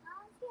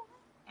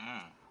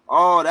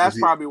 Oh, that's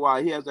probably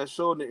why he has that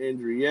shoulder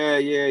injury.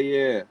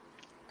 Yeah.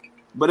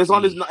 But it's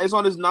on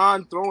his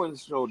non-throwing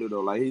shoulder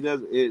though. Like he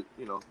does it,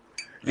 you know.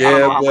 I don't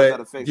know how much that but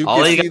affects you him. All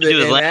can he see got to do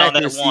is the land on that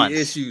inaccuracy once.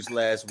 issues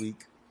last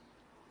week.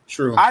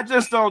 True. I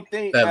just don't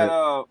think Seven.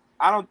 that.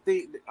 I don't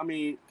think. I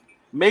mean,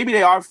 maybe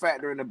they are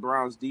factoring the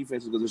Browns'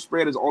 defense because the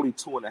spread is only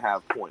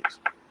 2.5 points.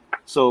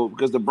 So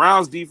because the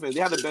Browns' defense,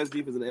 they have the best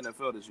defense in the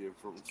NFL this year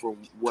from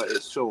what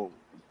it's shown.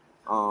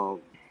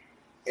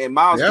 And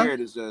Myles Garrett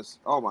is just,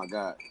 oh my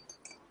god.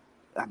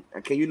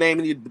 Can you name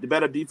any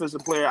better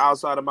defensive player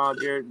outside of Myles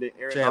Garrett than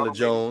Aaron Chandler Donald?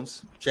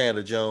 Jones.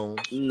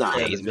 Nah,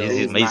 Yeah,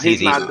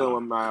 he's not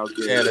doing Myles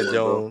Garrett. Chandler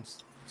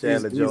Jones.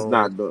 He's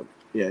not doing.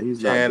 Yeah,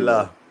 he's Chandler.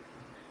 not.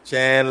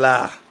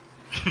 Chandler.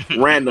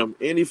 Random.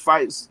 Any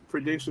fights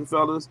prediction,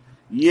 fellas?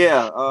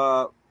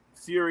 Yeah.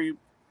 Fury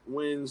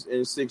wins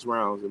in 6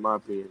 rounds, in my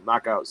opinion.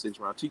 Knockout 6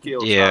 rounds.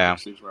 TKO Yeah.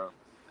 6 rounds.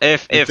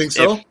 If think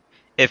so?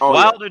 If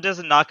Wilder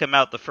doesn't knock him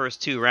out the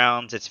first 2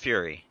 rounds, it's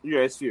Fury. Yeah,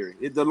 it's Fury.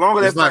 The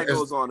longer It's that fight not-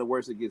 goes on, the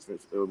worse it gets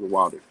for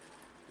Wilder.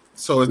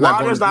 So it's not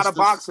going Wilder's to not a distance?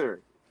 boxer.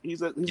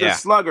 He's a Yeah.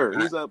 slugger.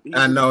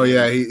 I know,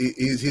 yeah.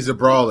 He's a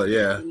brawler,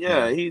 yeah.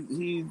 Yeah,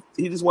 he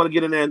just want to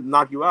get in there and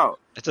knock you out.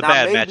 It's a Now,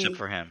 bad maybe- matchup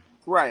for him.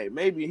 Right,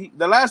 maybe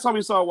the last time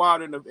we saw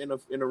Wilder in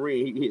the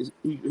ring,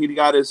 he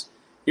got his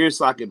ear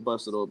socket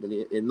busted open.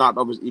 It knocked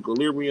off his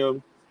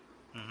equilibrium.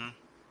 Mm-hmm.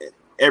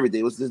 Everything.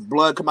 It was his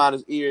blood come out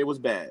his ear. It was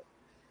bad.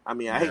 I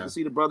mean, I hate Yeah. to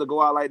see the brother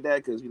go out like that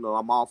because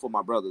I'm all for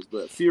my brothers.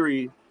 But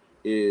Fury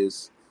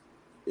is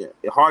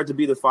hard to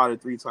beat a fighter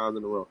 3 times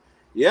in a row.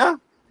 Yeah.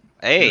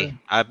 Hey,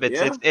 I bet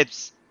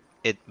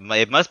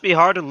it must be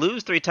hard to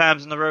lose 3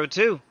 times in a row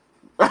too.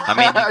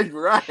 I mean,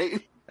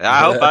 right.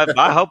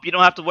 I hope you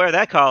don't have to wear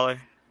that collar.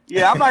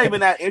 Yeah, I'm not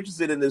even that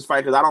interested in this fight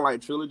because I don't like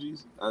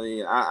trilogies. I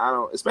mean, I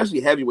don't, especially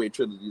heavyweight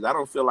trilogies. I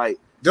don't feel like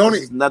this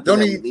is nothing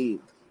that we need.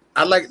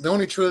 I like the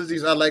only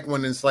trilogies I like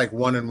when it's like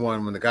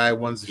 1-1 when the guy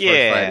wins the Yeah.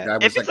 first fight, the guy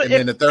If was it's and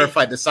then the third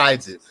fight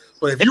decides it.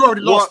 But if you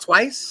already lost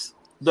twice,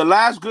 The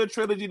last good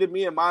trilogy to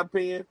me, in my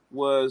opinion,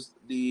 was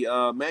the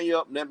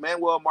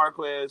Manuel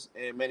Marquez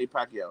and Manny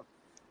Pacquiao.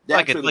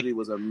 That trilogy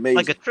was amazing.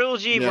 Like a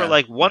trilogy Yeah. where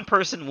like one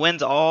person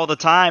wins all the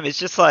time. It's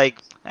just like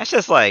that's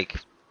just like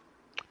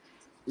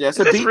yeah, it's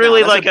is a this beat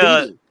really down. That's like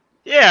a beating.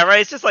 yeah,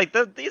 right? It's just like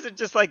these are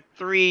just like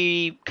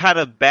 3 kind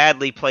of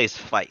badly placed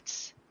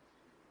fights,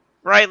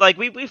 right? Like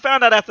we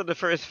found out after the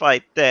first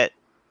fight that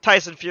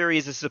Tyson Fury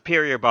is a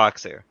superior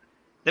boxer.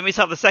 Then we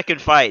saw the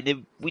second fight,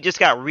 and we just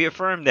got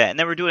reaffirmed that, and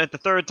then we're doing it the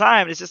third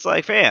time. And it's just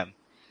like, fam,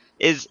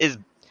 is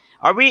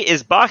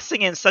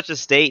boxing in such a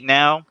state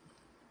now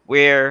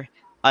where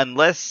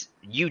unless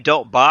you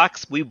don't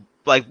box, we're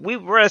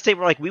at a state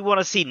where like we want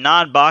to see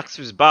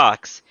non-boxers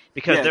box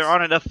because Yes. there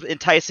aren't enough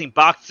enticing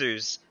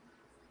boxers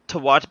to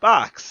watch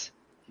box.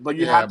 But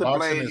you Yeah, have to boxing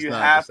blame is you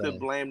not have the to same.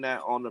 blame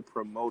that on the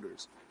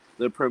promoters.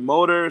 The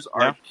promoters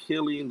are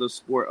killing the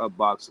sport of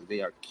boxing.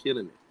 They are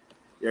killing it.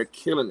 They're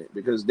killing it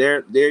because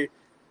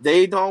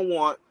they don't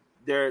want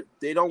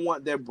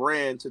their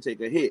brand to take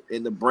a hit,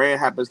 and the brand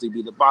happens to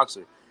be the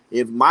boxer.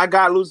 If my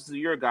guy loses to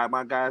your guy,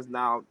 my guy's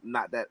now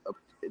not that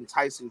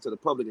enticing to the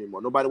public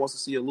anymore. Nobody wants to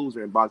see a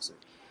loser in boxing.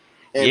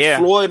 And Yeah.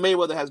 Floyd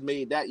Mayweather has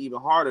made that even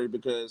harder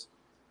because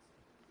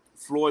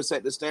Floyd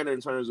set the standard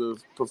in terms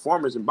of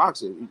performance in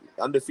boxing.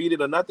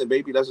 Undefeated or nothing,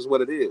 baby. That's just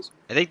what it is.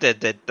 I think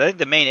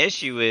the main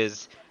issue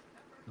is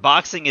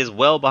boxing is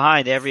well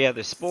behind every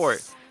other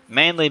sport,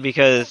 mainly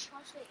because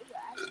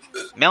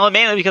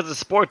the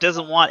sport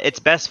doesn't want its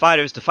best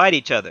fighters to fight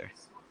each other.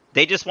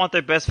 They just want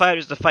their best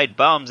fighters to fight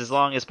bums as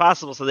long as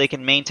possible so they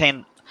can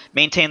maintain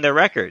their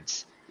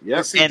records.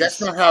 Yeah, see, that's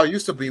not how it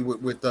used to be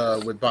with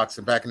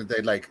boxing back in the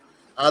day. Like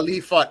Ali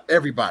fought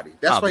everybody.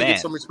 That's why he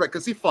gets some respect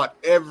because he fought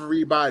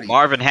everybody.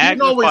 Marvin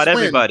Hagler fought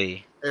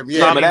everybody.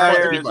 Yeah,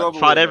 Tommy Ford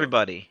fought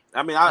everybody.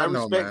 I mean, I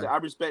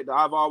respect.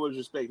 I've always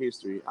respect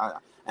history.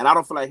 And I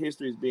don't feel like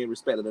history is being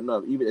respected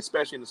enough, even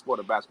especially in the sport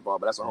of basketball.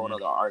 But that's a whole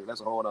other argument.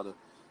 That's a whole other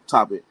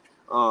topic.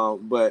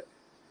 But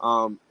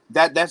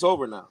that's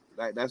over now.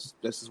 That's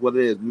just what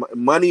it is.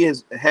 Money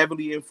is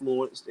heavily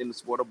influenced in the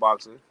sport of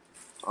boxing.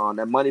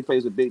 That money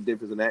plays a big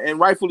difference in that, and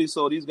rightfully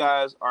so. These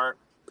guys aren't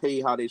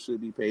paid how they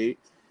should be paid,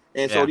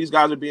 and so these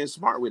guys are being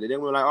smart with it. They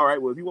were like, all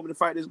right, well, if you want me to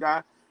fight this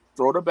guy,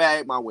 throw the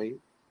bag my way,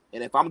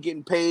 and if I'm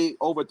getting paid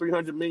over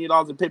 $300 million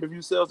in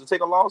pay-per-view sales to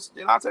take a loss,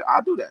 then I'll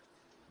do that.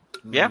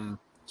 Yeah,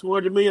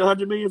 $200 million,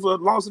 $100 million for a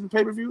loss in the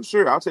pay-per-view,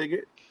 sure, I'll take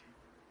it.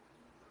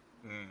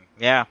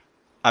 Yeah,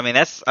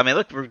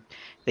 look,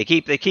 they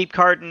keep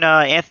carting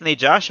Anthony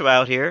Joshua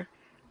out here.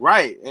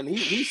 Right, and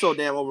he's so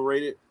damn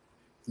overrated.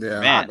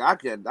 Yeah, Man. I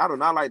do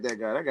not like that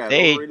guy. That guy's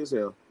overrated as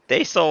hell.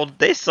 They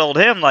sold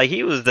him like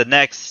he was the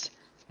next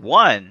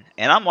one,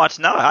 and I'm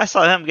watching now. I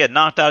saw him get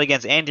knocked out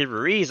against Andy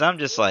Ruiz. I'm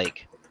just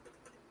like,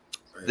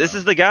 this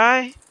is the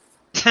guy.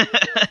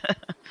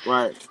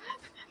 Right.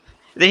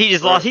 Then he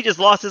just lost. He just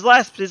lost his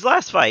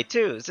last fight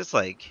too. It's just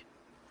like,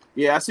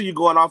 yeah, I see you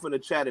going off in the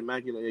chat,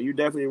 Immaculate. You're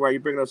definitely right. You're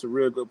bringing up some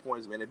real good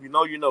points, man. If you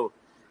know, you know.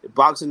 If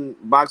boxing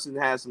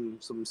has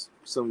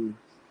some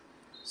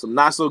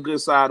not so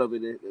good side of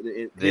it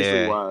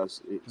history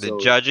wise. The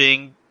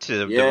judging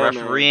to the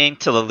refereeing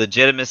to the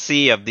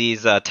legitimacy of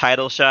these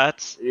title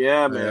shots.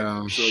 Yeah, man.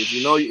 Yeah. So if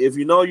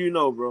you know, you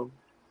know, bro.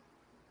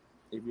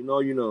 If you know,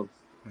 you know.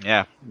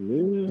 Yeah.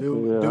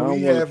 Do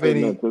we have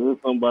any? Because there's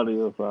somebody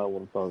else I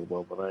want to talk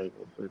about, but I ain't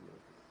gonna say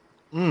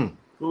that.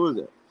 Who is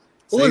that?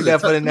 Save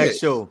that for the next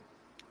show.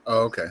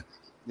 Oh, okay.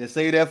 Yeah,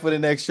 save that for the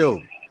next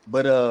show.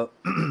 But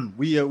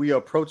we are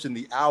approaching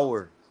the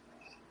hour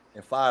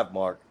and 5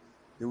 mark.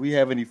 Do we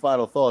have any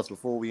final thoughts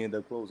before we end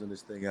up closing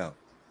this thing out?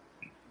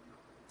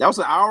 That was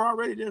an hour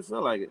already. Didn't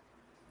feel like it.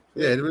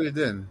 Yeah, it really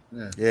didn't.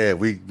 Yeah,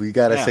 we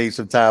gotta save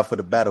some time for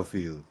the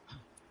battlefield.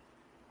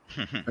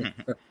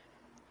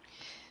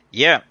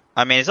 Yeah,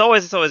 I mean it's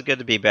always good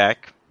to be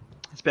back.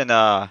 It's been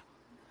I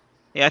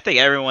think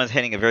everyone's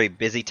hitting a very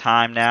busy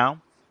time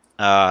now.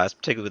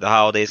 Particularly with the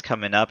holidays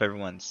coming up,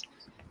 everyone's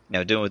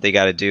doing what they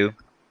got to do.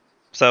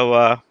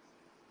 So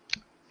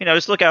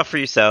just look out for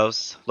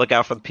yourselves. Look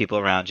out for the people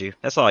around you.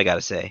 That's all I got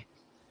to say.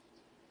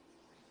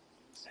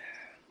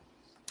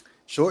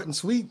 Short and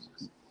sweet.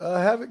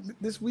 Havoc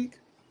this week.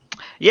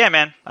 Yeah,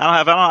 man.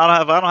 I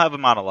don't have a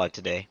monologue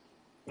today.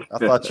 I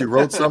thought you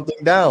wrote something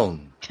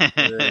down.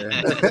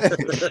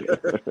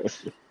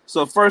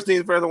 So first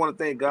things first, I want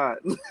to thank God.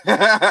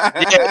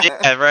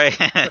 yeah,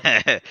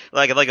 right.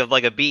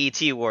 like a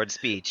BET award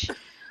speech.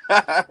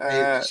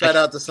 Hey, shout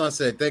out to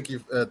Sunset. Thank you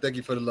for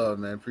the love,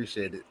 man.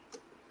 Appreciate it.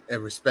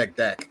 And respect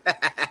Dak.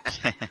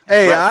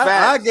 Hey,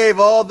 I gave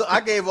all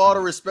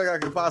the respect I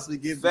could possibly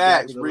give.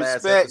 Facts,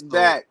 respect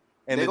Dak.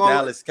 And the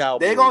Dallas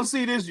Cowboys. They're gonna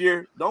see this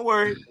year. Don't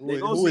worry.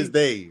 Who is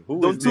they?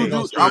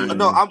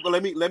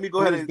 Let me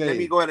go ahead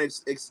and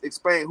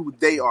explain who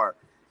they are.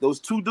 Those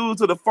two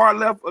dudes to the far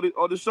left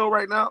of the show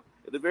right now,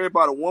 at the very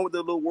bottom, one with the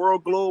little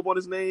world globe on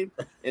his name,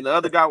 and the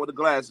other guy with the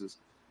glasses.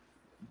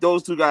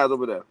 Those two guys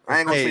over there. I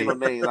ain't gonna say no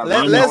names.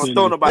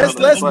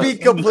 Let's be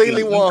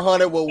completely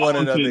 100 with one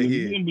another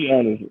here. Let me be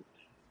honest.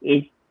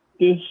 If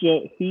this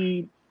show,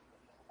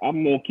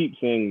 I'm gonna keep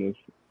saying this,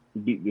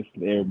 beat this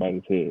to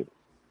everybody's head.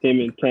 Him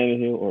and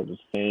Tannehill are the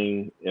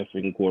same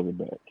effing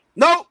quarterback.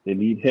 No, they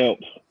need help.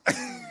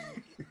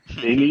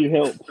 They need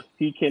help.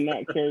 He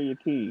cannot carry a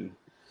team.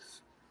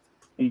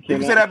 You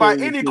can say that about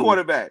any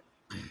quarterback.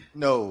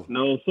 No,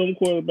 some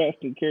quarterbacks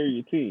can carry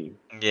a team.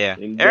 Yeah,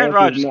 Aaron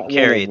Rodgers can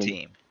carry a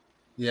team.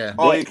 Yeah.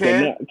 Oh, he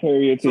can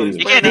carry a team. So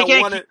he can't carry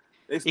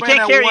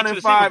you to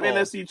a Super Bowl.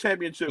 NFC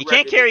Championship. He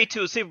can't carry you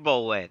to a Super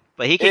Bowl win,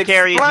 but he can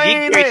carry you to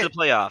the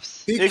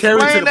playoffs. He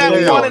carries to the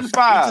playoffs.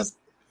 1-5.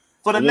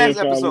 For the next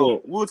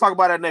episode, we'll talk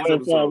about that next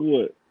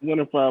episode.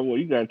 1-5 what?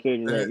 You gotta tell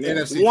me right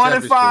now.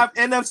 1-5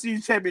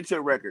 NFC Championship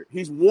record.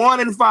 He's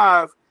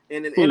 1-5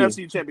 in an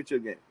NFC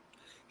Championship game.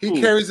 He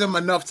carries them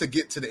enough to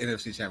get to the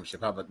NFC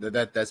Championship. How about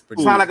that? That's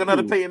pretty. Sound like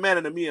another Peyton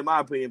Manning to me, in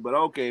my opinion. But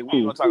okay, we're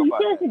gonna talk about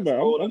that.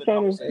 I'm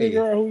trying to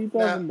figure out who you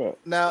talking about.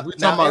 Now,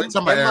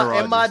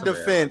 in my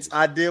defense,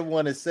 I did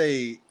want to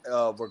say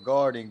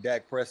regarding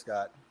Dak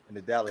Prescott and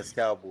the Dallas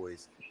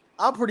Cowboys.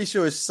 I'm pretty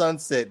sure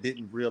Sunset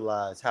didn't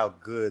realize how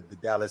good the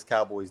Dallas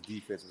Cowboys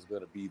defense was going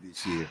to be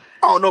this year.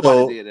 Oh,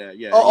 nobody did that.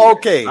 Yeah.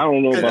 Okay. I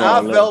don't know.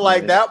 I felt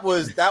like that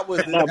was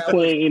not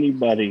playing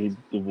anybody.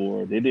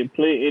 DeVore. They didn't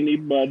play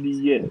anybody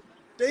yet.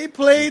 They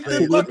played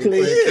the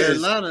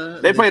Carolina.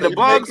 They played the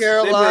Bucs.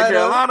 They played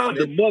Carolina.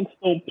 The Bucs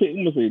don't pick.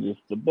 I'm gonna say this: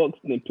 the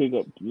Bucs didn't pick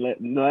up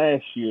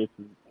last year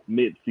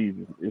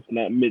mid-season. It's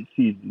not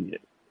mid-season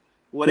yet.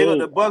 Well,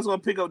 the Bucs gonna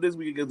pick up this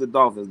week against the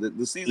Dolphins.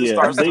 The season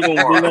starts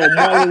tomorrow. Am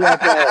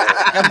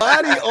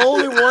I the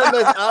only one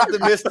that's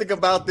optimistic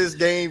about this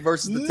game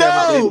versus the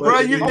Tampa Bay? No, bro,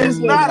 it's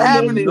not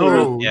happening.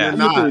 No, you're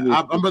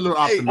not. I'm a little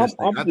optimistic.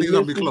 I think it's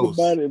gonna be close.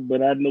 About it,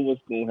 but I know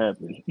what's gonna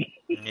happen.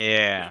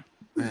 Yeah.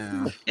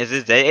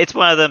 It's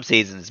one of them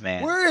seasons,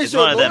 man. Where is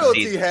your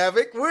loyalty,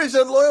 Havoc? Where's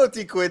your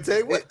loyalty,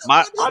 Quinte?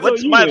 I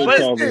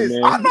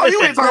know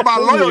you ain't talking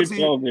about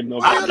loyalty. I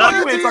know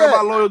you ain't talking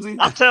about loyalty.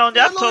 I'm telling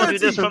you, I've told you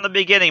this from the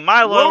beginning.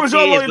 My loyalty. Where was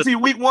your loyalty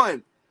week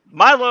one?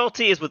 My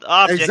loyalty is with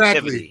objectivity.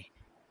 Exactly.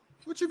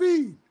 What you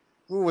mean?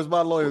 Where was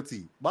my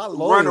loyalty? My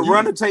loyalty.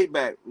 Run the tape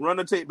back. Run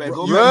the tape back.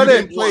 Go Run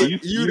back.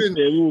 it. You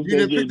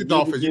didn't pick the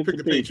Dolphins. You picked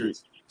the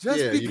Patriots.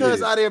 Just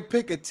because I didn't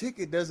pick a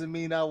ticket doesn't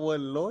mean I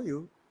wasn't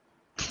loyal.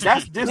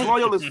 That's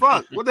disloyal as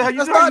fuck. What the hell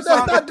you That's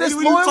talking not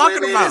disloyal. What are you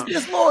talking about? It's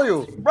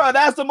disloyal. Bro,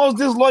 that's the most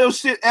disloyal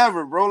shit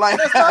ever, bro. Like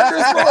That's not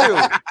disloyal.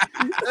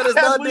 That is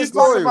not what you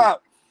talking disloyal.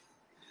 about.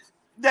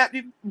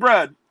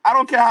 Bro, I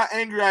don't care how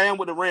angry I am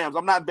with the Rams.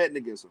 I'm not betting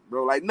against them,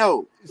 bro. Like,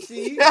 no.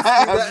 See, It's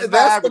not that's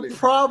happening. the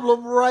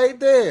problem right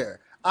there.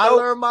 I Nope.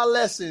 learned my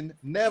lesson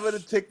never to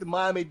pick the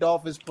Miami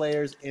Dolphins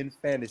players in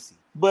fantasy.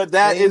 But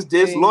that Same is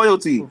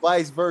disloyalty. thing,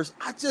 vice versa.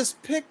 I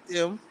just picked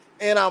them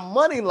and I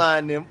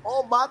moneylined them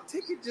on my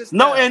ticket just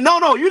No, now. and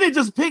no, you didn't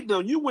just pick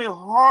them. You went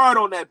hard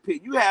on that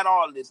pick. You had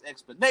all this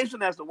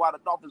explanation as to why the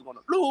Dolphins going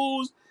to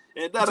lose.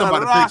 And talking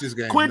about the Patriots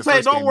game, the Quinte,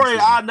 first don't game worry. of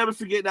the season. I'll never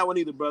forget that one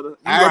either, brother. You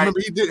I right. remember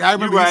he did. I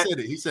remember You he right. said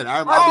it. He said, I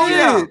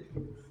did.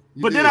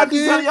 You But then did. I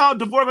keep telling y'all,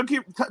 DeVore gonna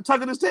keep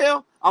tucking his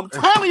tail. I'm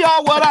telling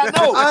y'all what I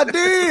know. I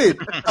did.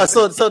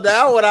 So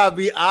now when I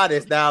be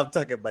honest, now I'm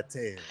tucking my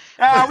tail.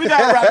 We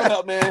gotta wrap it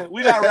up, man.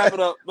 We gotta wrap it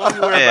up. Don't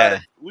you worry Yeah. about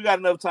it. We got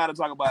enough time to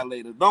talk about it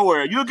later. Don't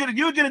worry. You'll get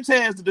a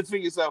chance to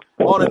defend yourself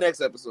on the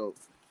next episode.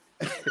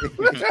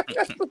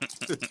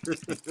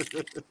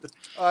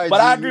 All right,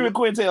 But I G, agree with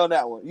Quinte on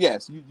that one.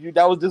 Yes, you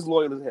that was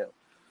disloyal as hell.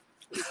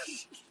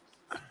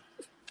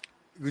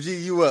 G,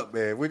 you up,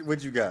 man?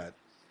 What you got?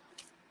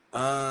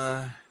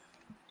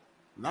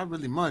 Not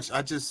really much.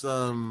 I just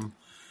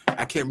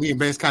I can't. Me and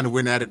Banks kind of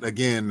went at it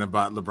again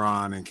about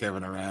LeBron and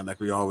Kevin Durant like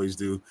we always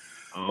do.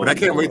 But I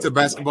can't wait till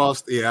basketball.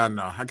 Yeah, I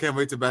know. I can't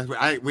wait till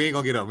basketball. We ain't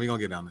gonna get up. We ain't gonna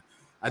get down there.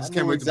 I just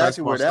can't knew wait exactly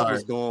till where basketball that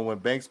was starts. going when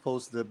Banks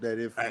posted up that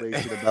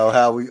information about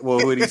how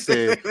what he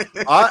said.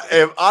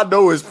 I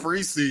know it's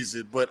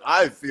preseason, but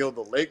I feel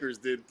the Lakers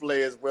didn't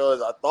play as well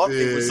as I thought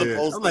they were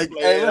supposed I'm to like,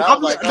 play. hey, And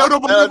I'm was like, no,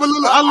 but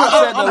look,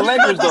 I said the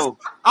Lakers though.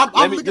 I'm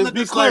Let me looking just at be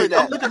this clear like,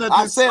 that. I'm looking at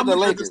I this. said I'm the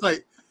looking at this Lakers.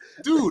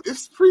 like, dude,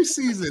 it's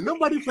preseason.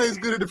 Nobody plays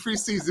good in the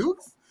preseason.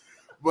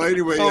 But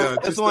anyway, So,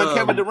 just, so in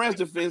Kevin Durant's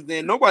defense,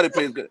 then nobody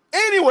plays good.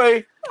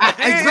 Anyway,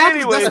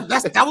 exactly.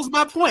 That was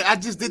my point. I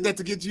just did that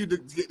to get you to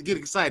get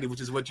excited,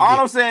 which is what you all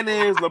did. I'm saying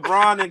is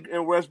LeBron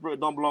and Westbrook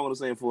don't belong on the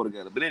same floor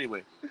together. But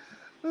anyway,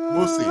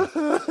 We'll see.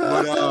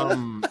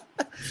 But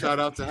shout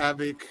out to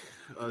Havoc.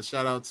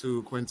 Shout out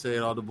to Quinte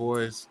and all the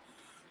boys.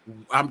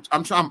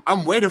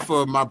 I'm waiting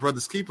for my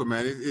brother's keeper,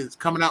 man. It's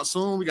coming out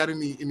soon. We got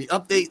any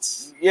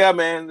updates? yeah,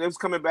 man, it's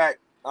coming back.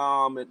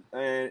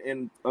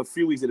 In a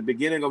few weeks at the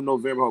beginning of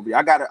November, hopefully.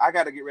 I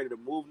gotta get ready to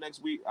move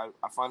next week. I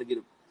finally get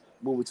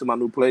moving to my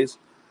new place,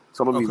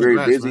 so I'm gonna be very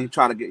congrats, busy man.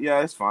 trying to get.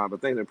 Yeah, it's fine, but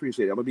thanks, I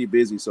appreciate it. I'm gonna be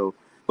busy, so.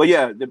 But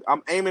yeah,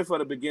 I'm aiming for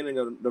the beginning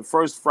of the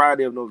first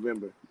Friday of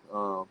November,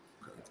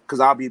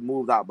 because I'll be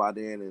moved out by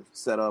then and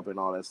set up and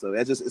all that stuff.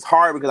 It's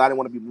hard because I didn't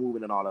want to be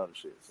moving and all that other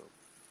shit. So,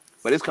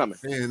 but it's coming.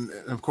 And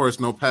of course,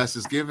 no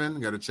passes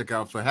given. Got to check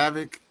out for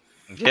Havoc.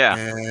 Yeah.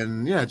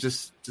 And yeah,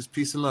 just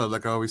peace and love,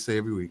 like I always say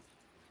every week.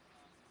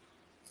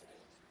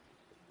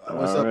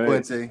 What's All up, right.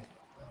 Quinte?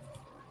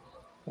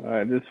 All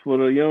right, this for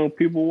the young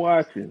people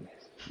watching.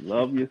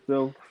 Love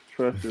yourself,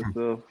 trust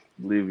yourself,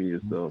 believe in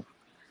yourself.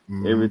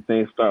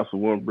 Everything starts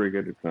with one break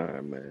at a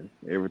time, man.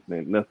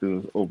 Nothing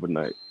is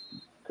overnight.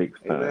 Takes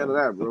time. Amen to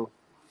that, bro.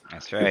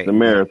 That's right. It's a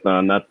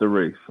marathon, not the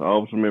race. I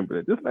always remember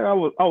that. Just like I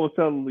was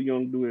telling the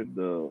young dude at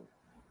the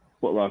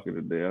Foot Locker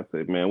today. I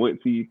said, man,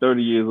 wait till you're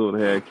 30 years old to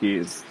have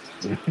kids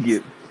and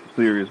get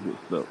serious with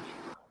stuff.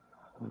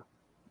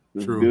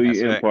 Just True. build That's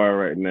your right. empire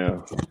right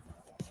now.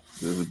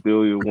 Just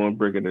build your one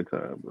brick at a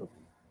time, bro.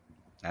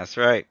 That's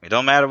right. It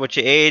don't matter what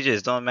your age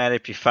is. Don't matter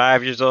if you're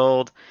 5 years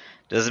old.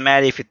 Doesn't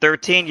matter if you're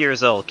 13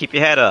 years old. Keep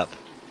your head up.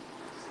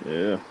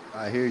 Yeah.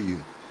 I hear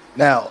you.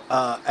 Now,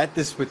 at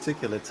this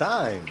particular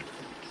time,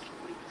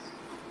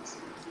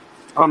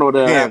 I don't know what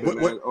that Yeah,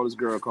 happened, what- man. Oh, this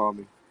girl called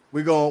me.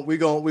 we're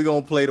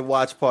gonna play the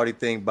watch party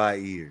thing by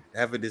ear.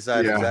 Haven't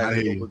decided Yeah, I exactly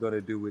hear what you. we're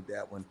gonna do with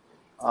that one.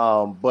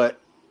 But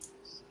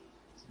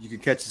you can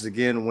catch us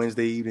again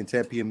Wednesday evening,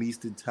 10 p.m.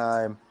 Eastern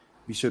time.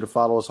 Be sure to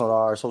follow us on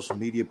our social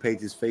media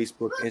pages: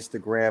 Facebook,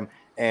 Instagram,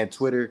 and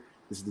Twitter.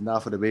 This is the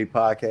Not for the Bay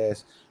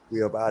podcast.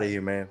 We up out of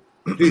here, man.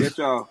 Get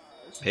y'all.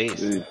 Peace.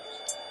 Peace.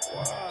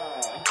 Wow.